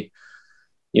was maybe,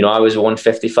 you know, I was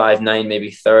 155.9,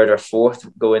 maybe 3rd or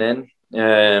 4th going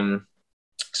in.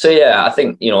 So yeah, I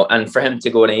think, you know, and for him to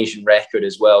go an Asian record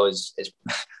as well is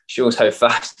shows how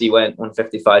fast he went,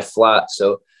 155 flat.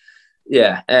 So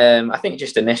yeah, I think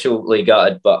just initially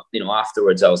gutted, but, you know,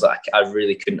 afterwards I was like, I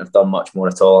really couldn't have done much more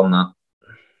at all on that.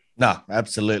 No,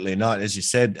 absolutely not. As you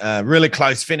said, really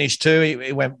close finish too.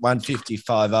 He went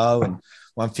 155.0 and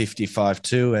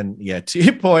 155.2. And yeah, to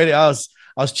your point, I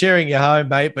was cheering you home,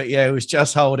 mate, but yeah, it was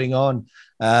just holding on.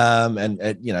 And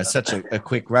you know, such a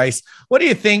quick race. What do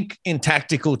you think in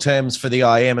tactical terms for the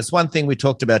IM? It's one thing we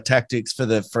talked about tactics for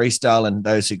the freestyle and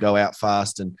those who go out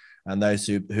fast and those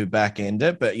who back end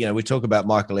it. But, you know, we talk about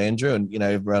Michael Andrew and, you know,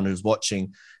 everyone who's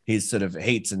watching his sort of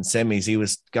heats and semis, he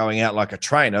was going out like a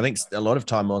train. I think a lot of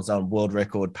time was on world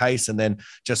record pace and then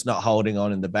just not holding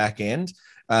on in the back end.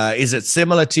 Is it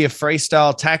similar to your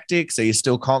freestyle tactics? Are you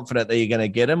still confident that you're going to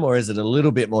get them, or is it a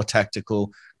little bit more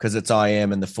tactical because it's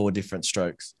IM and the 4 different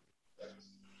strokes?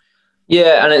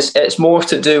 Yeah, and it's more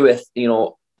to do with, you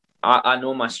know, I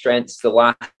know my strength's the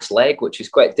last leg, which is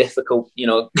quite difficult, you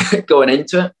know, going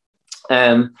into it.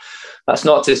 That's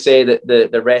not to say that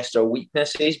the rest are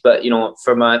weaknesses, but, you know,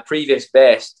 for my previous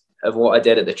best of what I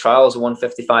did at the trials,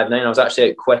 155.9, I was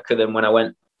actually out quicker than when I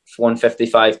went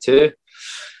 155.2.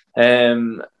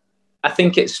 I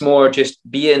think it's more just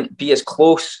be as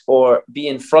close or be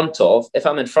in front of. If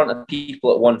I'm in front of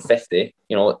people at 150,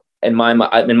 you know, in my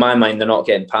mind, they're not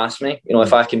getting past me. You know,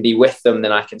 if I can be with them,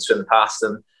 then I can swim past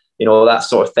them. You know, that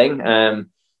sort of thing. And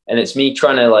it's me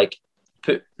trying to like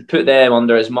put them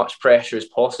under as much pressure as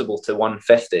possible to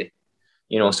 150.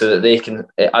 You know, so that they can.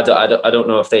 I don't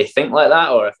know if they think like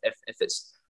that or if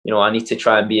it's, you know, I need to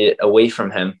try and be away from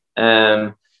him.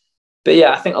 But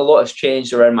yeah, I think a lot has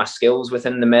changed around my skills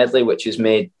within the medley, which has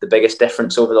made the biggest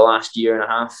difference over the last year and a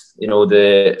half. You know,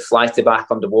 the fly to back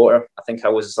underwater. I think I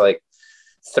was like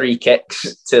 3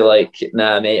 kicks to like 8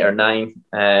 or 9,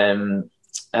 and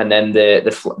then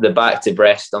the back to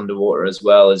breast underwater as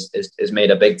well has made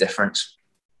a big difference.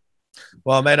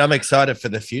 Well, mate, I'm excited for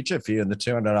the future for you in the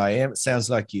 200 IM. It sounds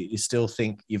like you still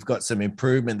think you've got some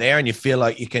improvement there and you feel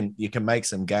like you can make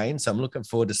some gains. So I'm looking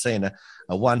forward to seeing a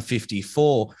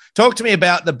 154. Talk to me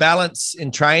about the balance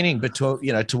in training between,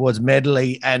 you know, towards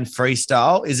medley and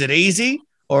freestyle. Is it easy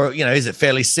or, you know, is it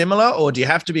fairly similar, or do you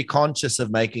have to be conscious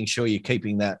of making sure you're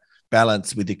keeping that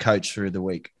balance with your coach through the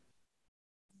week?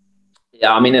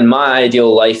 Yeah, I mean, in my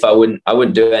ideal life, I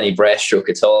wouldn't do any breaststroke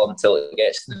at all until it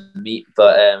gets to the meet,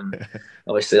 but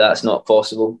obviously that's not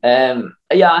possible.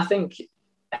 Yeah, I think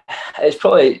it's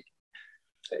probably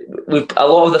a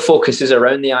lot of the focus is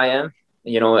around the IM,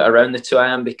 you know, around the 2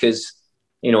 IM, because,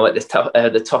 you know, at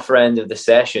the tougher end of the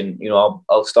session, you know,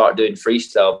 I'll start doing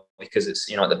freestyle because it's,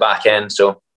 you know, at the back end.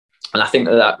 So, and I think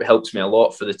that helps me a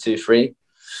lot for the 2 free.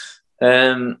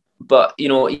 But, you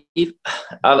know,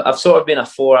 I've sort of been a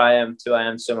 4 IM, 2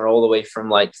 IM swimmer all the way from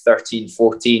like 13,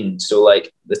 14. So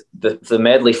like the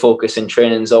medley focus in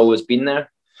training has always been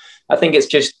there. I think it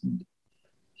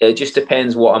just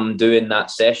depends what I'm doing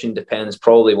that session, depends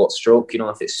probably what stroke. You know,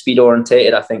 if it's speed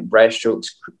orientated, I think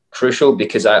breaststroke's crucial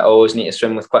because I always need to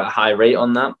swim with quite a high rate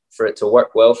on that for it to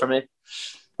work well for me.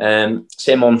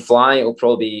 Same on fly, it'll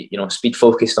probably be, you know, speed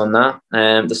focused on that.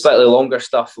 The slightly longer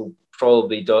stuff will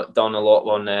probably done a lot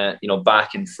on you know,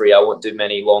 back and free. I won't do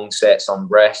many long sets on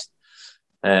breast.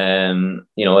 You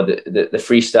know, the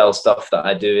freestyle stuff that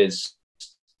I do is,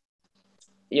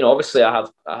 you know, obviously I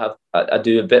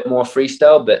do a bit more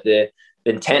freestyle, but the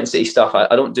intensity stuff,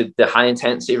 I don't do the high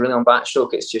intensity really on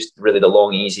backstroke. It's just really the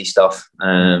long, easy stuff.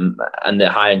 And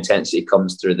the high intensity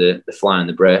comes through the fly and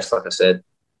the breast, like I said.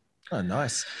 Oh,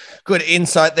 nice. Good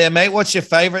insight there, mate. What's your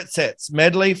favorite sets?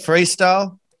 Medley,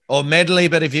 freestyle? Or medley,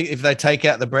 but if they take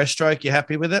out the breaststroke, you're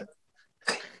happy with it?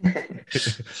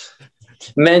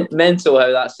 Mental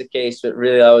how that's the case, but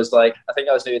really I think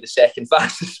I was maybe the second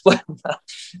fastest split.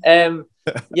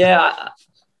 Yeah,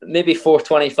 maybe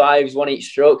 425s, 1 each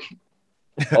stroke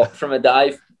up from a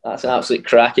dive. That's an absolute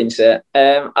cracking set.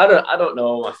 I don't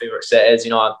know what my favourite set is.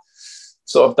 You know, I've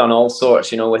sort of done all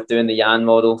sorts, you know, with doing the Yan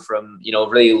model from, you know,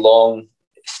 really long,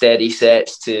 steady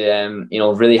sets to, you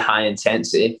know, really high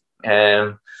intensity.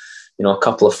 You know, a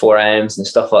couple of 4 IMs and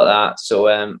stuff like that.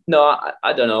 So, no,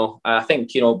 I don't know. I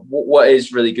think, you know, what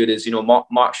is really good is, you know,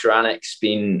 Mark Sharanik's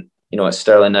been, you know, at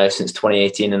Stirling now since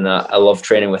 2018, and I love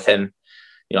training with him.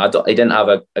 You know, he didn't have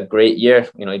a great year.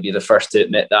 You know, he'd be the first to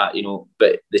admit that, you know,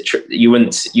 but you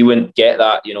wouldn't get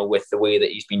that, you know, with the way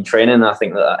that he's been training. I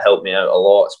think that helped me out a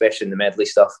lot, especially in the medley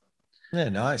stuff. Yeah,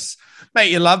 nice. Mate,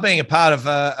 you love being a part of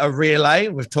a relay.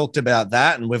 We've talked about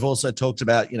that, and we've also talked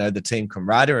about, you know, the team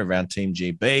camaraderie around Team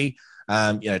GB.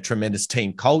 You know, tremendous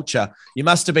team culture. You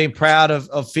must have been proud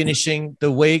of finishing the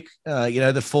week, you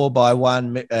know, the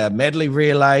 4x1 medley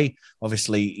relay.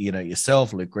 Obviously, you know,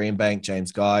 yourself, Luke Greenbank,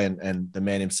 James Guy, and the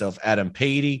man himself, Adam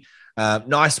Peaty.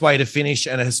 Nice way to finish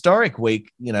an historic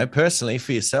week, you know, personally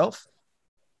for yourself.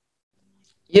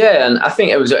 Yeah, and I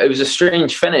think it was a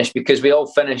strange finish because we all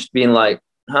finished being like,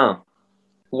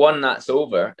 one, that's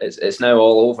over. It's now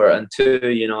all over. And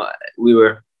 2, you know, we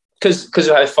were, because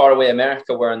of how far away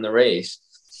America were in the race,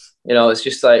 you know, it's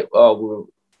just like, you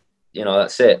know,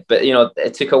 that's it. But, you know,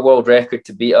 it took a world record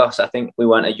to beat us. I think we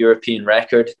went a European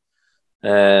record.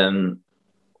 You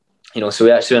know, so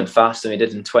we actually went faster than we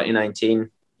did in 2019,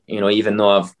 you know, even though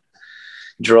I've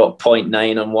dropped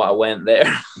 0.9 on what I went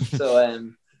there.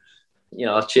 So, you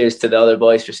know, cheers to the other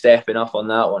boys for stepping up on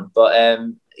that one. But,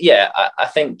 yeah, I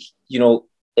think, you know,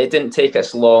 it didn't take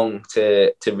us long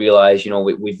to realise, you know,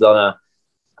 we've done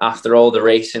after all the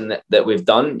racing that we've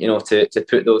done, you know, to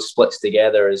put those splits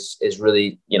together is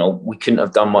really, you know, we couldn't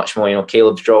have done much more. You know,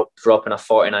 Caleb's dropping a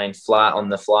 49 flat on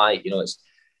the fly. You know,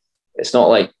 it's not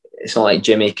like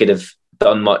Jimmy could have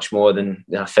done much more than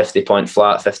a 50-point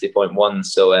flat, 50.1.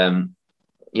 So,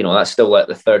 you know, that's still like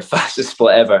the 3rd fastest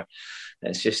split ever.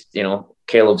 It's just, you know,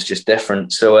 Caleb's just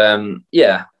different. So,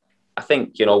 yeah, I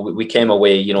think, you know, we came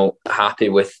away, you know, happy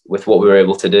with what we were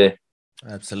able to do.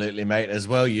 Absolutely, mate, as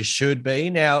well. You should be.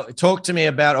 Now, talk to me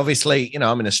about, obviously,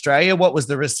 I'm in Australia. What was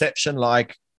the reception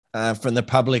like from the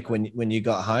public when you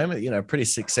got home? Pretty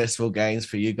successful games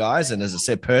for you guys. And as I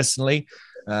said, personally,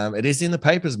 it is in the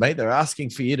papers, mate. They're asking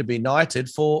for you to be knighted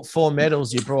for 4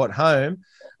 medals you brought home.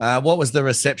 What was the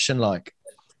reception like?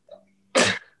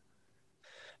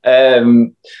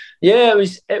 Yeah,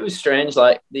 it was strange.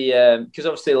 Like because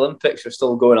obviously the Olympics are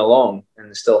still going along and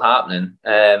they're still happening.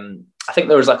 I think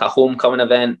there was like a homecoming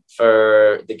event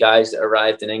for the guys that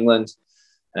arrived in England.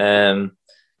 But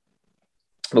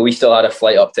we still had a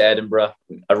flight up to Edinburgh,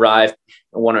 arrived,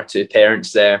 1 or 2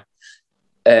 parents there.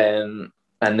 And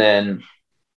then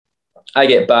I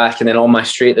get back, and then on my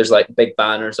street, there's like big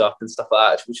banners up and stuff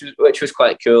like that, which was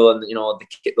quite cool. And,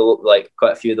 like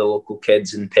quite a few of the local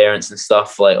kids and parents and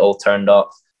stuff like all turned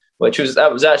up, that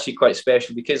was actually quite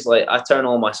special because like I turn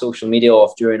all my social media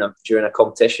off during a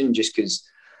competition just because,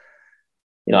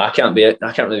 I can't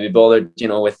really be bothered,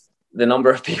 with the number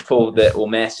of people that will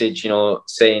message,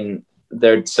 saying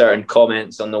there are certain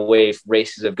comments on the way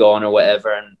races have gone or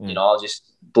whatever. And, I'll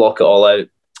just block it all out.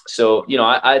 So,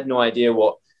 I had no idea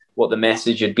what the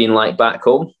message had been like back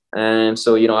home.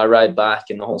 So, I ride back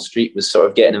and the whole street was sort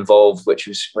of getting involved, which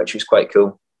was quite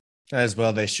cool. As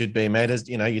well, they should be, mate. As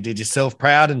you did yourself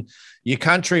proud and your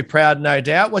country proud, no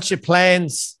doubt. What's your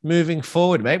plans moving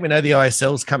forward, mate? We know the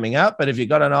ISL's coming up, but have you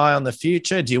got an eye on the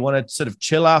future? Do you want to sort of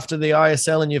chill after the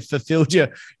ISL and you've fulfilled your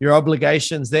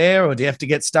obligations there, or do you have to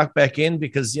get stuck back in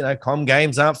because, Com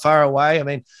Games aren't far away? I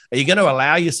mean, are you going to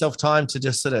allow yourself time to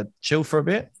just sort of chill for a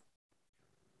bit?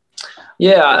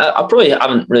 Yeah, I probably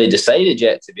haven't really decided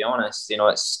yet, to be honest.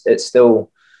 It's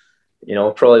still,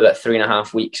 probably about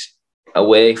 3.5 weeks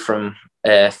away from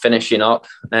finishing up.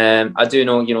 I do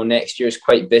know, next year is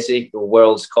quite busy. The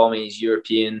world's commies,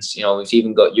 Europeans, we've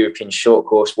even got European short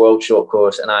course, world short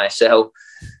course and ISL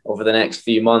over the next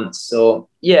few months. So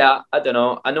yeah, I don't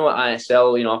know. I know at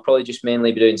ISL, I'll probably just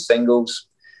mainly be doing singles,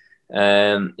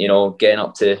 getting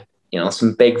up to,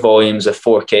 some big volumes of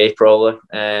 4K probably.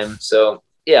 So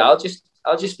yeah, I'll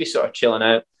just be sort of chilling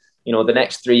out. The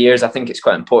next 3 years, I think it's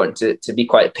quite important to be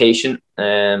quite patient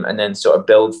and then sort of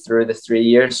build through the 3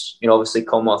 years. Obviously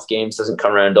Commonwealth Games doesn't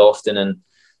come around often and,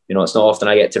 it's not often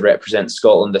I get to represent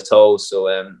Scotland at all. So,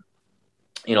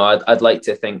 I'd like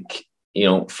to think,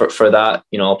 for that,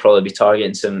 I'll probably be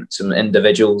targeting some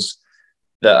individuals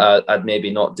that I'd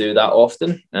maybe not do that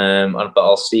often. But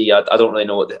I'll see. I don't really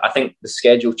know I think the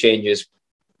schedule changes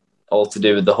all to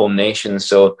do with the home nation.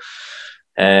 So,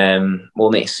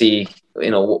 we'll need to see,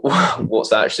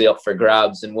 what's actually up for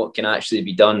grabs and what can actually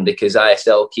be done, because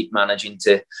ISL keep managing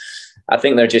to, I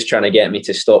think they're just trying to get me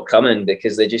to stop coming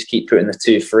because they just keep putting the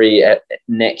 2 free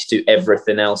next to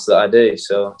everything else that I do.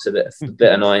 So it's a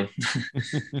bit annoying.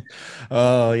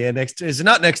 Oh yeah. Is it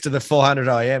not next to the 400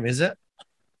 IM, is it?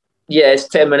 Yeah, it's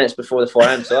 10 minutes before the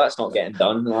 4M, so that's not getting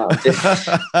done.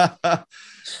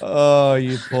 Oh,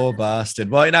 you poor bastard.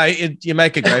 Well, you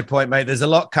make a great point, mate. There's a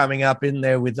lot coming up in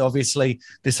there with obviously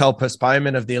this whole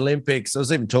postponement of the Olympics. I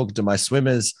was even talking to my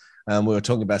swimmers. We were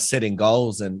talking about setting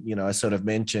goals and, I sort of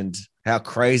mentioned how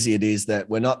crazy it is that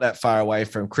we're not that far away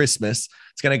from Christmas.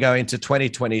 It's going to go into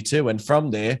 2022. And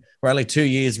from there, we're only 2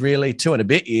 years, really 2 and a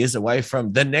bit years away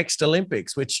from the next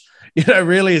Olympics, which,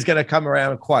 really is going to come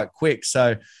around quite quick.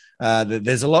 So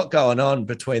there's a lot going on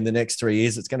between the next 3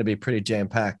 years. It's going to be pretty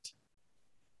jam-packed.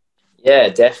 Yeah,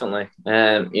 definitely.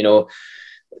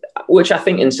 Which I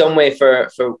think in some way for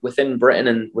within Britain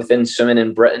and within swimming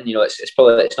in Britain,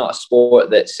 it's not a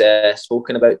sport that's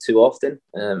spoken about too often.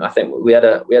 I think we had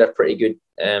a pretty good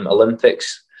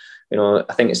Olympics.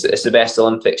 I think it's the best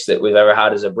Olympics that we've ever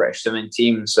had as a British swimming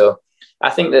team. So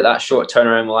I think that short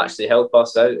turnaround will actually help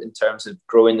us out in terms of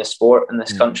growing the sport in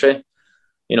this country.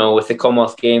 With the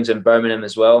Commonwealth Games in Birmingham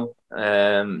as well.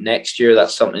 Next year,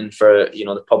 that's something for,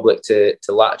 the public to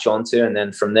latch onto. And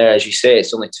then from there, as you say,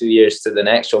 it's only 2 years to the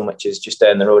next one, which is just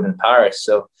down the road in Paris.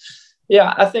 So,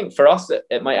 yeah, I think for us,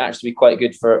 it might actually be quite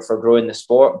good for growing the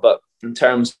sport. But in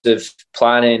terms of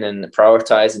planning and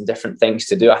prioritizing different things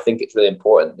to do, I think it's really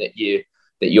important that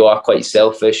you are quite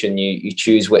selfish and you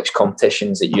choose which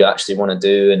competitions that you actually want to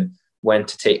do and when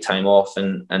to take time off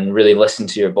and really listen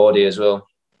to your body as well.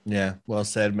 Yeah, well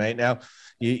said, mate. Now,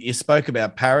 you spoke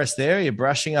about Paris there. You're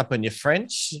brushing up on your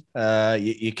French.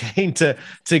 You're keen to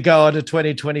go on to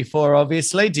 2024,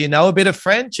 obviously. Do you know a bit of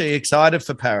French? Are you excited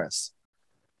for Paris?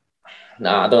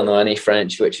 No, I don't know any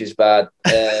French, which is bad.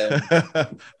 I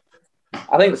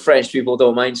think the French people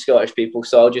don't mind Scottish people,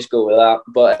 so I'll just go with that.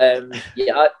 But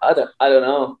yeah, I don't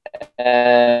know.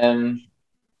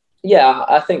 Yeah,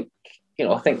 I think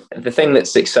the thing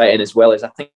that's exciting as well is I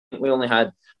think we only had,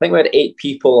 I think we had 8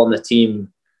 people on the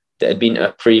team that had been to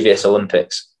a previous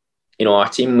Olympics. You know, our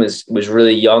team was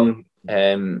really young,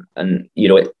 and you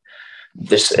know,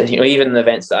 there's, you know, even the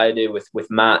events that I do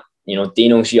with Matt, you know,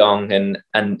 Dino's young,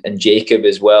 and Jacob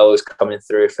as well is coming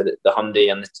through for the 100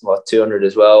 and the 200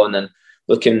 as well, and then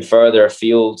looking further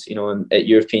afield, you know, at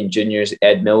European juniors,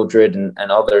 Ed Mildred and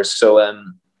others. So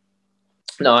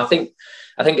no, I think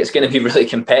it's going to be really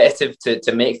competitive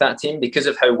to make that team because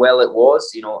of how well it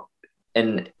was. You know,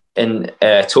 in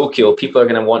Tokyo, people are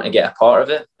going to want to get a part of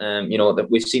it. You know, that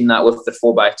we've seen that with the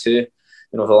 4x2.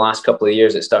 You know, the last couple of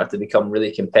years, it started to become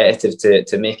really competitive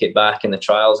to make it back in the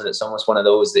trials, and it's almost one of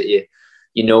those that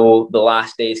you know the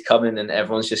last day is coming, and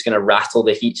everyone's just going to rattle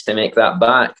the heats to make that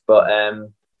back. But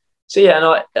so yeah,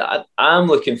 no, I'm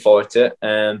looking forward to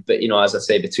it. But you know, as I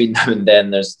say, between now and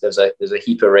then, there's a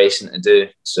heap of racing to do.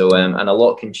 So and a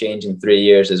lot can change in 3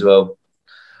 years as well.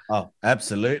 Oh,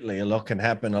 absolutely. A lot can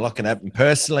happen. A lot can happen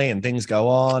personally, and things go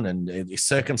on, and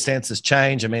circumstances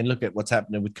change. I mean, look at what's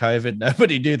happening with COVID.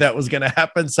 Nobody knew that was going to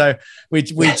happen. So we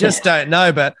just don't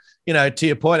know. But, you know, to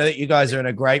your point, I think you guys are in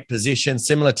a great position,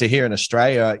 similar to here in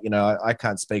Australia. You know, I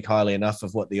can't speak highly enough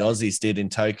of what the Aussies did in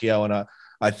Tokyo. And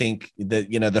I think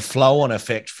that, you know, the flow-on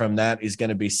effect from that is going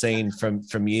to be seen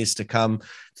from years to come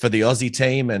for the Aussie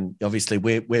team. And obviously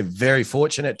we're very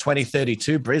fortunate.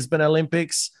 2032 Brisbane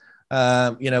Olympics.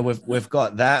 You know, we've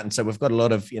got that. And so we've got a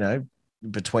lot of, you know,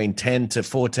 between 10 to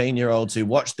 14-year-olds who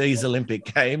watch these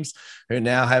Olympic Games who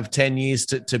now have 10 years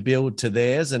to build to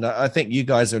theirs. And I think you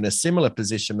guys are in a similar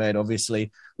position, mate,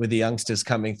 obviously, with the youngsters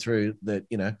coming through that,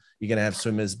 you know, you're going to have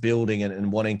swimmers building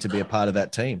and wanting to be a part of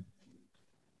that team.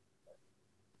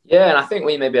 Yeah, and I think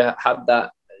we maybe had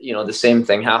that, you know, the same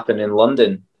thing happen in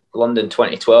London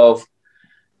 2012.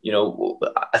 You know,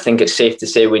 I think it's safe to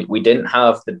say we didn't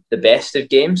have the best of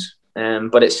games.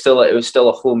 But it was still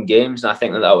a home games, and I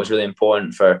think that was really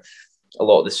important for a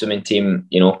lot of the swimming team,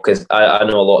 you know, because I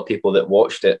know a lot of people that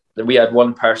watched it. We had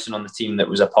one person on the team that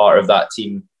was a part of that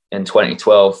team in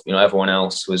 2012. You know, everyone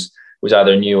else was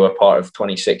either new or part of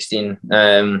 2016.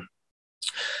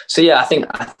 So yeah, I think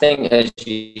as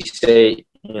you say,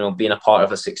 you know, being a part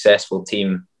of a successful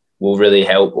team will really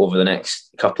help over the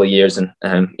next couple of years, and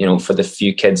you know, for the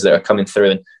few kids that are coming through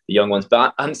and the young ones.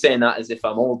 But I'm saying that as if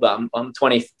I'm old, but I'm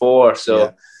 24, so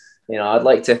yeah. You know, I'd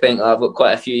like to think I've got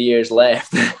quite a few years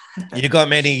left. You got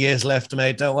many years left,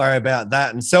 mate. Don't worry about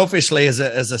that. And selfishly, as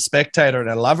a spectator and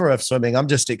a lover of swimming, I'm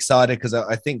just excited because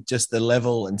I think just the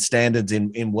level and standards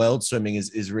in world swimming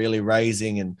is really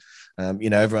raising, and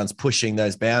you know, everyone's pushing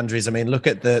those boundaries. I mean, look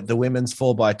at the women's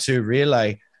 4x2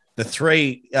 relay. The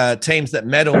 3 teams that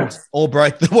medaled all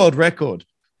broke the world record.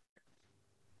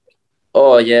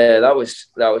 Oh yeah, that was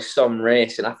some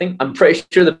race, and I'm pretty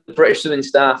sure the British swimming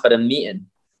staff had a meeting,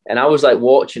 and I was like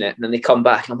watching it, and then they come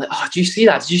back, and I'm like, "Oh, did you see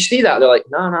that? Did you see that?" They're like,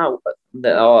 "No."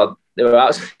 Oh, they were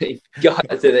absolutely gutted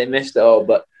that they missed it all,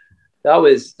 but that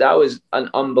was an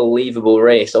unbelievable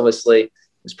race. Obviously,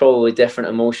 there's probably different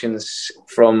emotions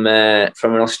from an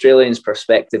Australian's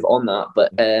perspective on that,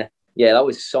 but. Yeah, that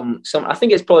was some. I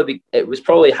think it was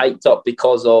probably hyped up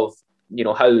because of, you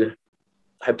know, how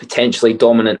potentially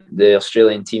dominant the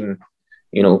Australian team,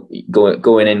 you know,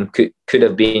 going in could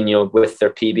have been, you know, with their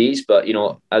PBs. But you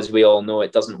know, as we all know,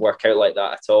 it doesn't work out like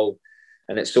that at all,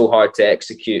 and it's so hard to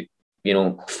execute, you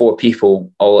know, 4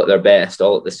 people all at their best,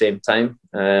 all at the same time.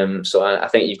 So I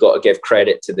think you've got to give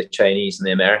credit to the Chinese and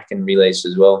the American relays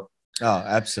as well. Oh,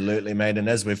 absolutely, mate. And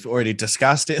as we've already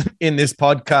discussed in this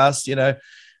podcast, you know,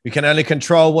 you can only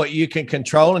control what you can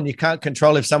control, and you can't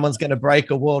control if someone's going to break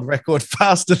a world record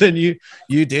faster than you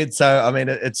did. So, I mean,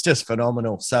 it's just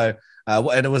phenomenal. So,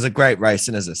 and it was a great race.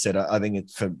 And as I said, I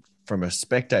think from a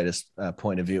spectator's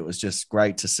point of view, it was just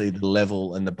great to see the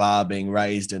level and the bar being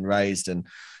raised. And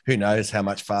who knows how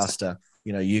much faster,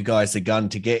 you know, you guys are going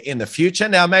to get in the future.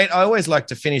 Now, mate, I always like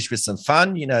to finish with some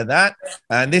fun, you know that.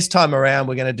 And this time around,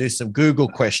 we're going to do some Google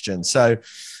questions. So,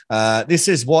 this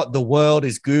is what the world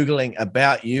is Googling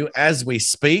about you as we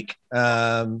speak.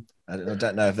 I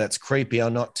don't know if that's creepy or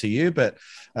not to you, but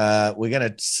we're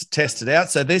going to test it out.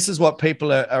 So this is what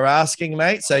people are asking,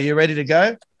 mate. So you ready to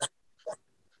go?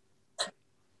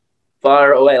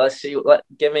 Fire away. Let's see.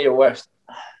 Give me your worst.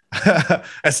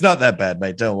 It's not that bad,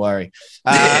 mate. Don't worry.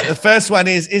 The first one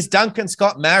is Duncan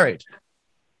Scott married?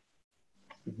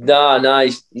 No,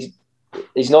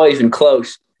 he's not even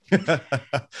close. The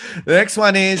next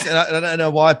one is, and I don't know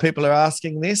why people are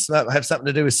asking this, it might have something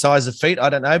to do with size of feet, I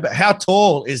don't know, but how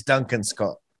tall is Duncan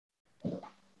Scott?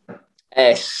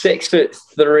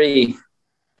 6'3".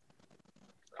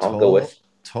 I'll go with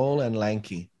tall and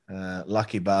lanky.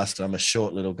 Lucky bastard. I'm a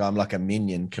short little guy. I'm like a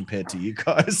minion compared to you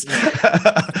guys.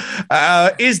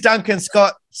 Is Duncan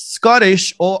Scott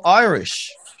Scottish or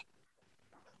Irish?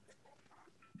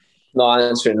 Not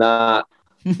answering that.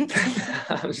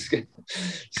 I'm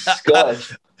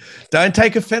Scottish. Don't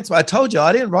take offense. I told you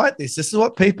I didn't write this. This is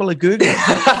what people are Googling.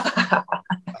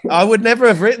 I would never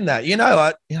have written that.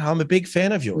 I'm a big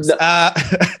fan of yours. I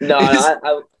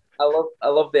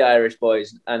love the Irish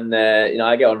boys, and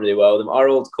I get on really well with them. Our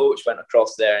old coach went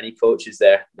across there, and he coaches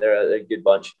there. They're a good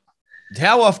bunch.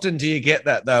 How often do you get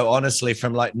that, though, honestly,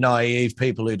 from like naive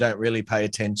people who don't really pay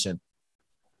attention?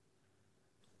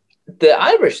 The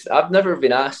Irish, I've never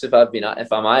been asked if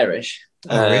I'm Irish.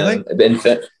 Oh, really? I've been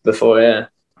fit before, yeah.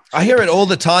 I hear it all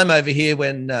the time over here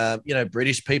when,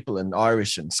 British people and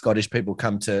Irish and Scottish people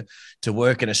come to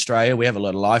work in Australia. We have a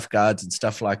lot of lifeguards and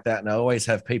stuff like that. And I always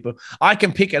have people, I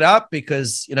can pick it up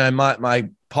because, my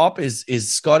pop is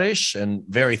Scottish and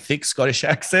very thick Scottish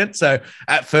accent. So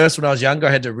at first when I was younger,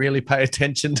 I had to really pay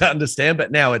attention to understand,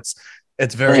 but now it's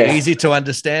very easy to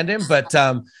understand him. But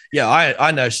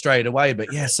I know straight away.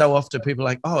 But yeah, so often people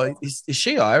are like, oh, is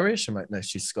she Irish? I'm like, no,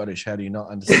 she's Scottish. How do you not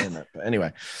understand that? But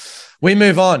anyway, we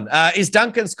move on. Is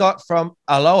Duncan Scott from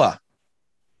Alloa?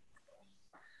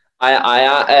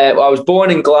 I was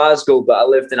born in Glasgow, but I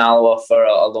lived in Alloa for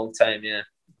a long time. Yeah.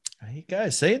 There you go.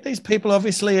 See, these people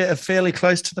obviously are fairly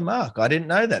close to the mark. I didn't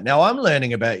know that. Now I'm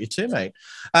learning about you too, mate.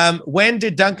 When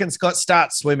did Duncan Scott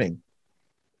start swimming?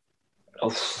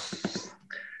 I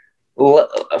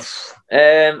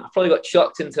probably got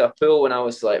chucked into a pool when I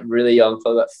was like really young,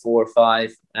 probably about 4 or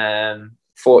 5.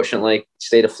 Fortunately,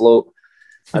 stayed afloat,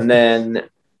 and then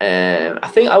I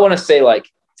think I want to say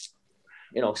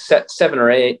 7 or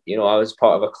 8. I was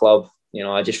part of a club.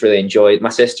 I just really enjoyed. My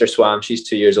sister swam; she's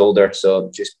 2 years older,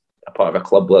 so just a part of a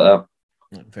club like that.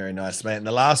 Very nice, mate. And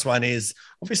the last one is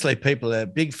obviously people are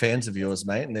big fans of yours,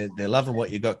 mate, and they're loving what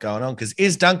you got going on. Because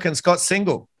is Duncan Scott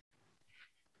single?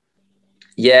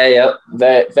 Yeah,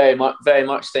 very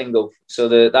much single. So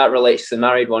that relates to the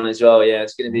married one as well. Yeah,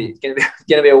 it's gonna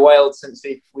be a while since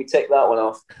we take that one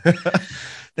off.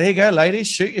 There you go, ladies.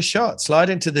 Shoot your shot. Slide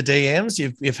into the DMs.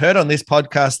 You've heard on this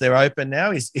podcast they're open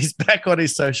now. He's back on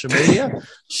his social media.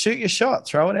 Shoot your shot.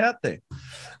 Throw it out there.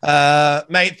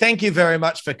 Mate, thank you very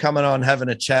much for coming on, having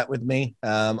a chat with me.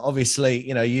 Obviously,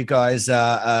 you guys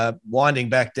are winding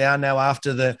back down now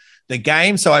after the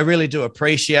game, so I really do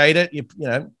appreciate it. You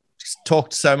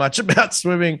talked so much about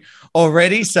swimming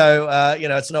already, so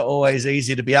it's not always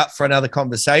easy to be up for another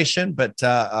conversation, but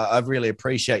I really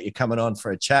appreciate you coming on for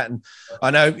a chat. And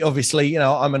I know obviously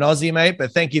I'm an Aussie, mate,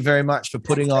 but thank you very much for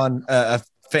putting on a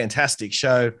fantastic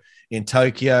show in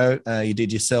Tokyo. You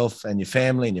did yourself and your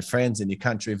family and your friends and your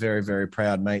country very, very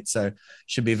proud, mate, so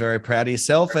should be very proud of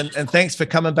yourself, and thanks for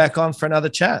coming back on for another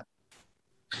chat.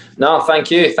 No,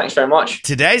 thank you. Thanks very much.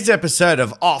 Today's episode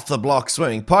of Off the Block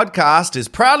Swimming Podcast is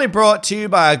proudly brought to you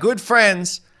by our good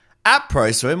friends at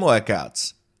Pro Swim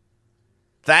Workouts.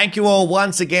 Thank you all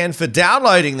once again for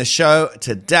downloading the show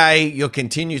today. Your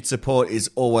continued support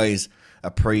is always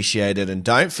appreciated. And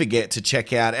don't forget to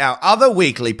check out our other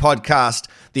weekly podcast,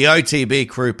 the OTB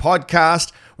Crew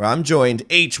Podcast, where I'm joined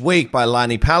each week by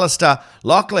Lani Pallister,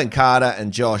 Lachlan Carter,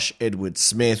 and Josh Edward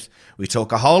Smith. We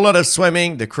talk a whole lot of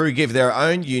swimming. The crew give their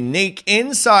own unique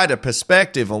insider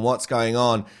perspective on what's going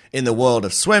on in the world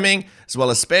of swimming, as well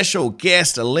as special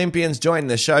guest Olympians joining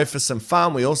the show for some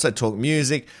fun. We also talk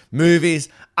music, movies,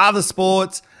 other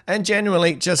sports, and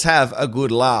genuinely just have a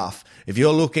good laugh. If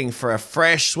you're looking for a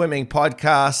fresh swimming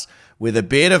podcast with a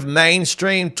bit of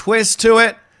mainstream twist to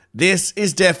it, this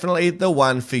is definitely the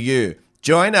one for you.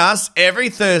 Join us every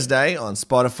Thursday on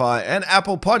Spotify and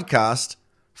Apple Podcast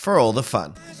for all the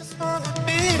fun.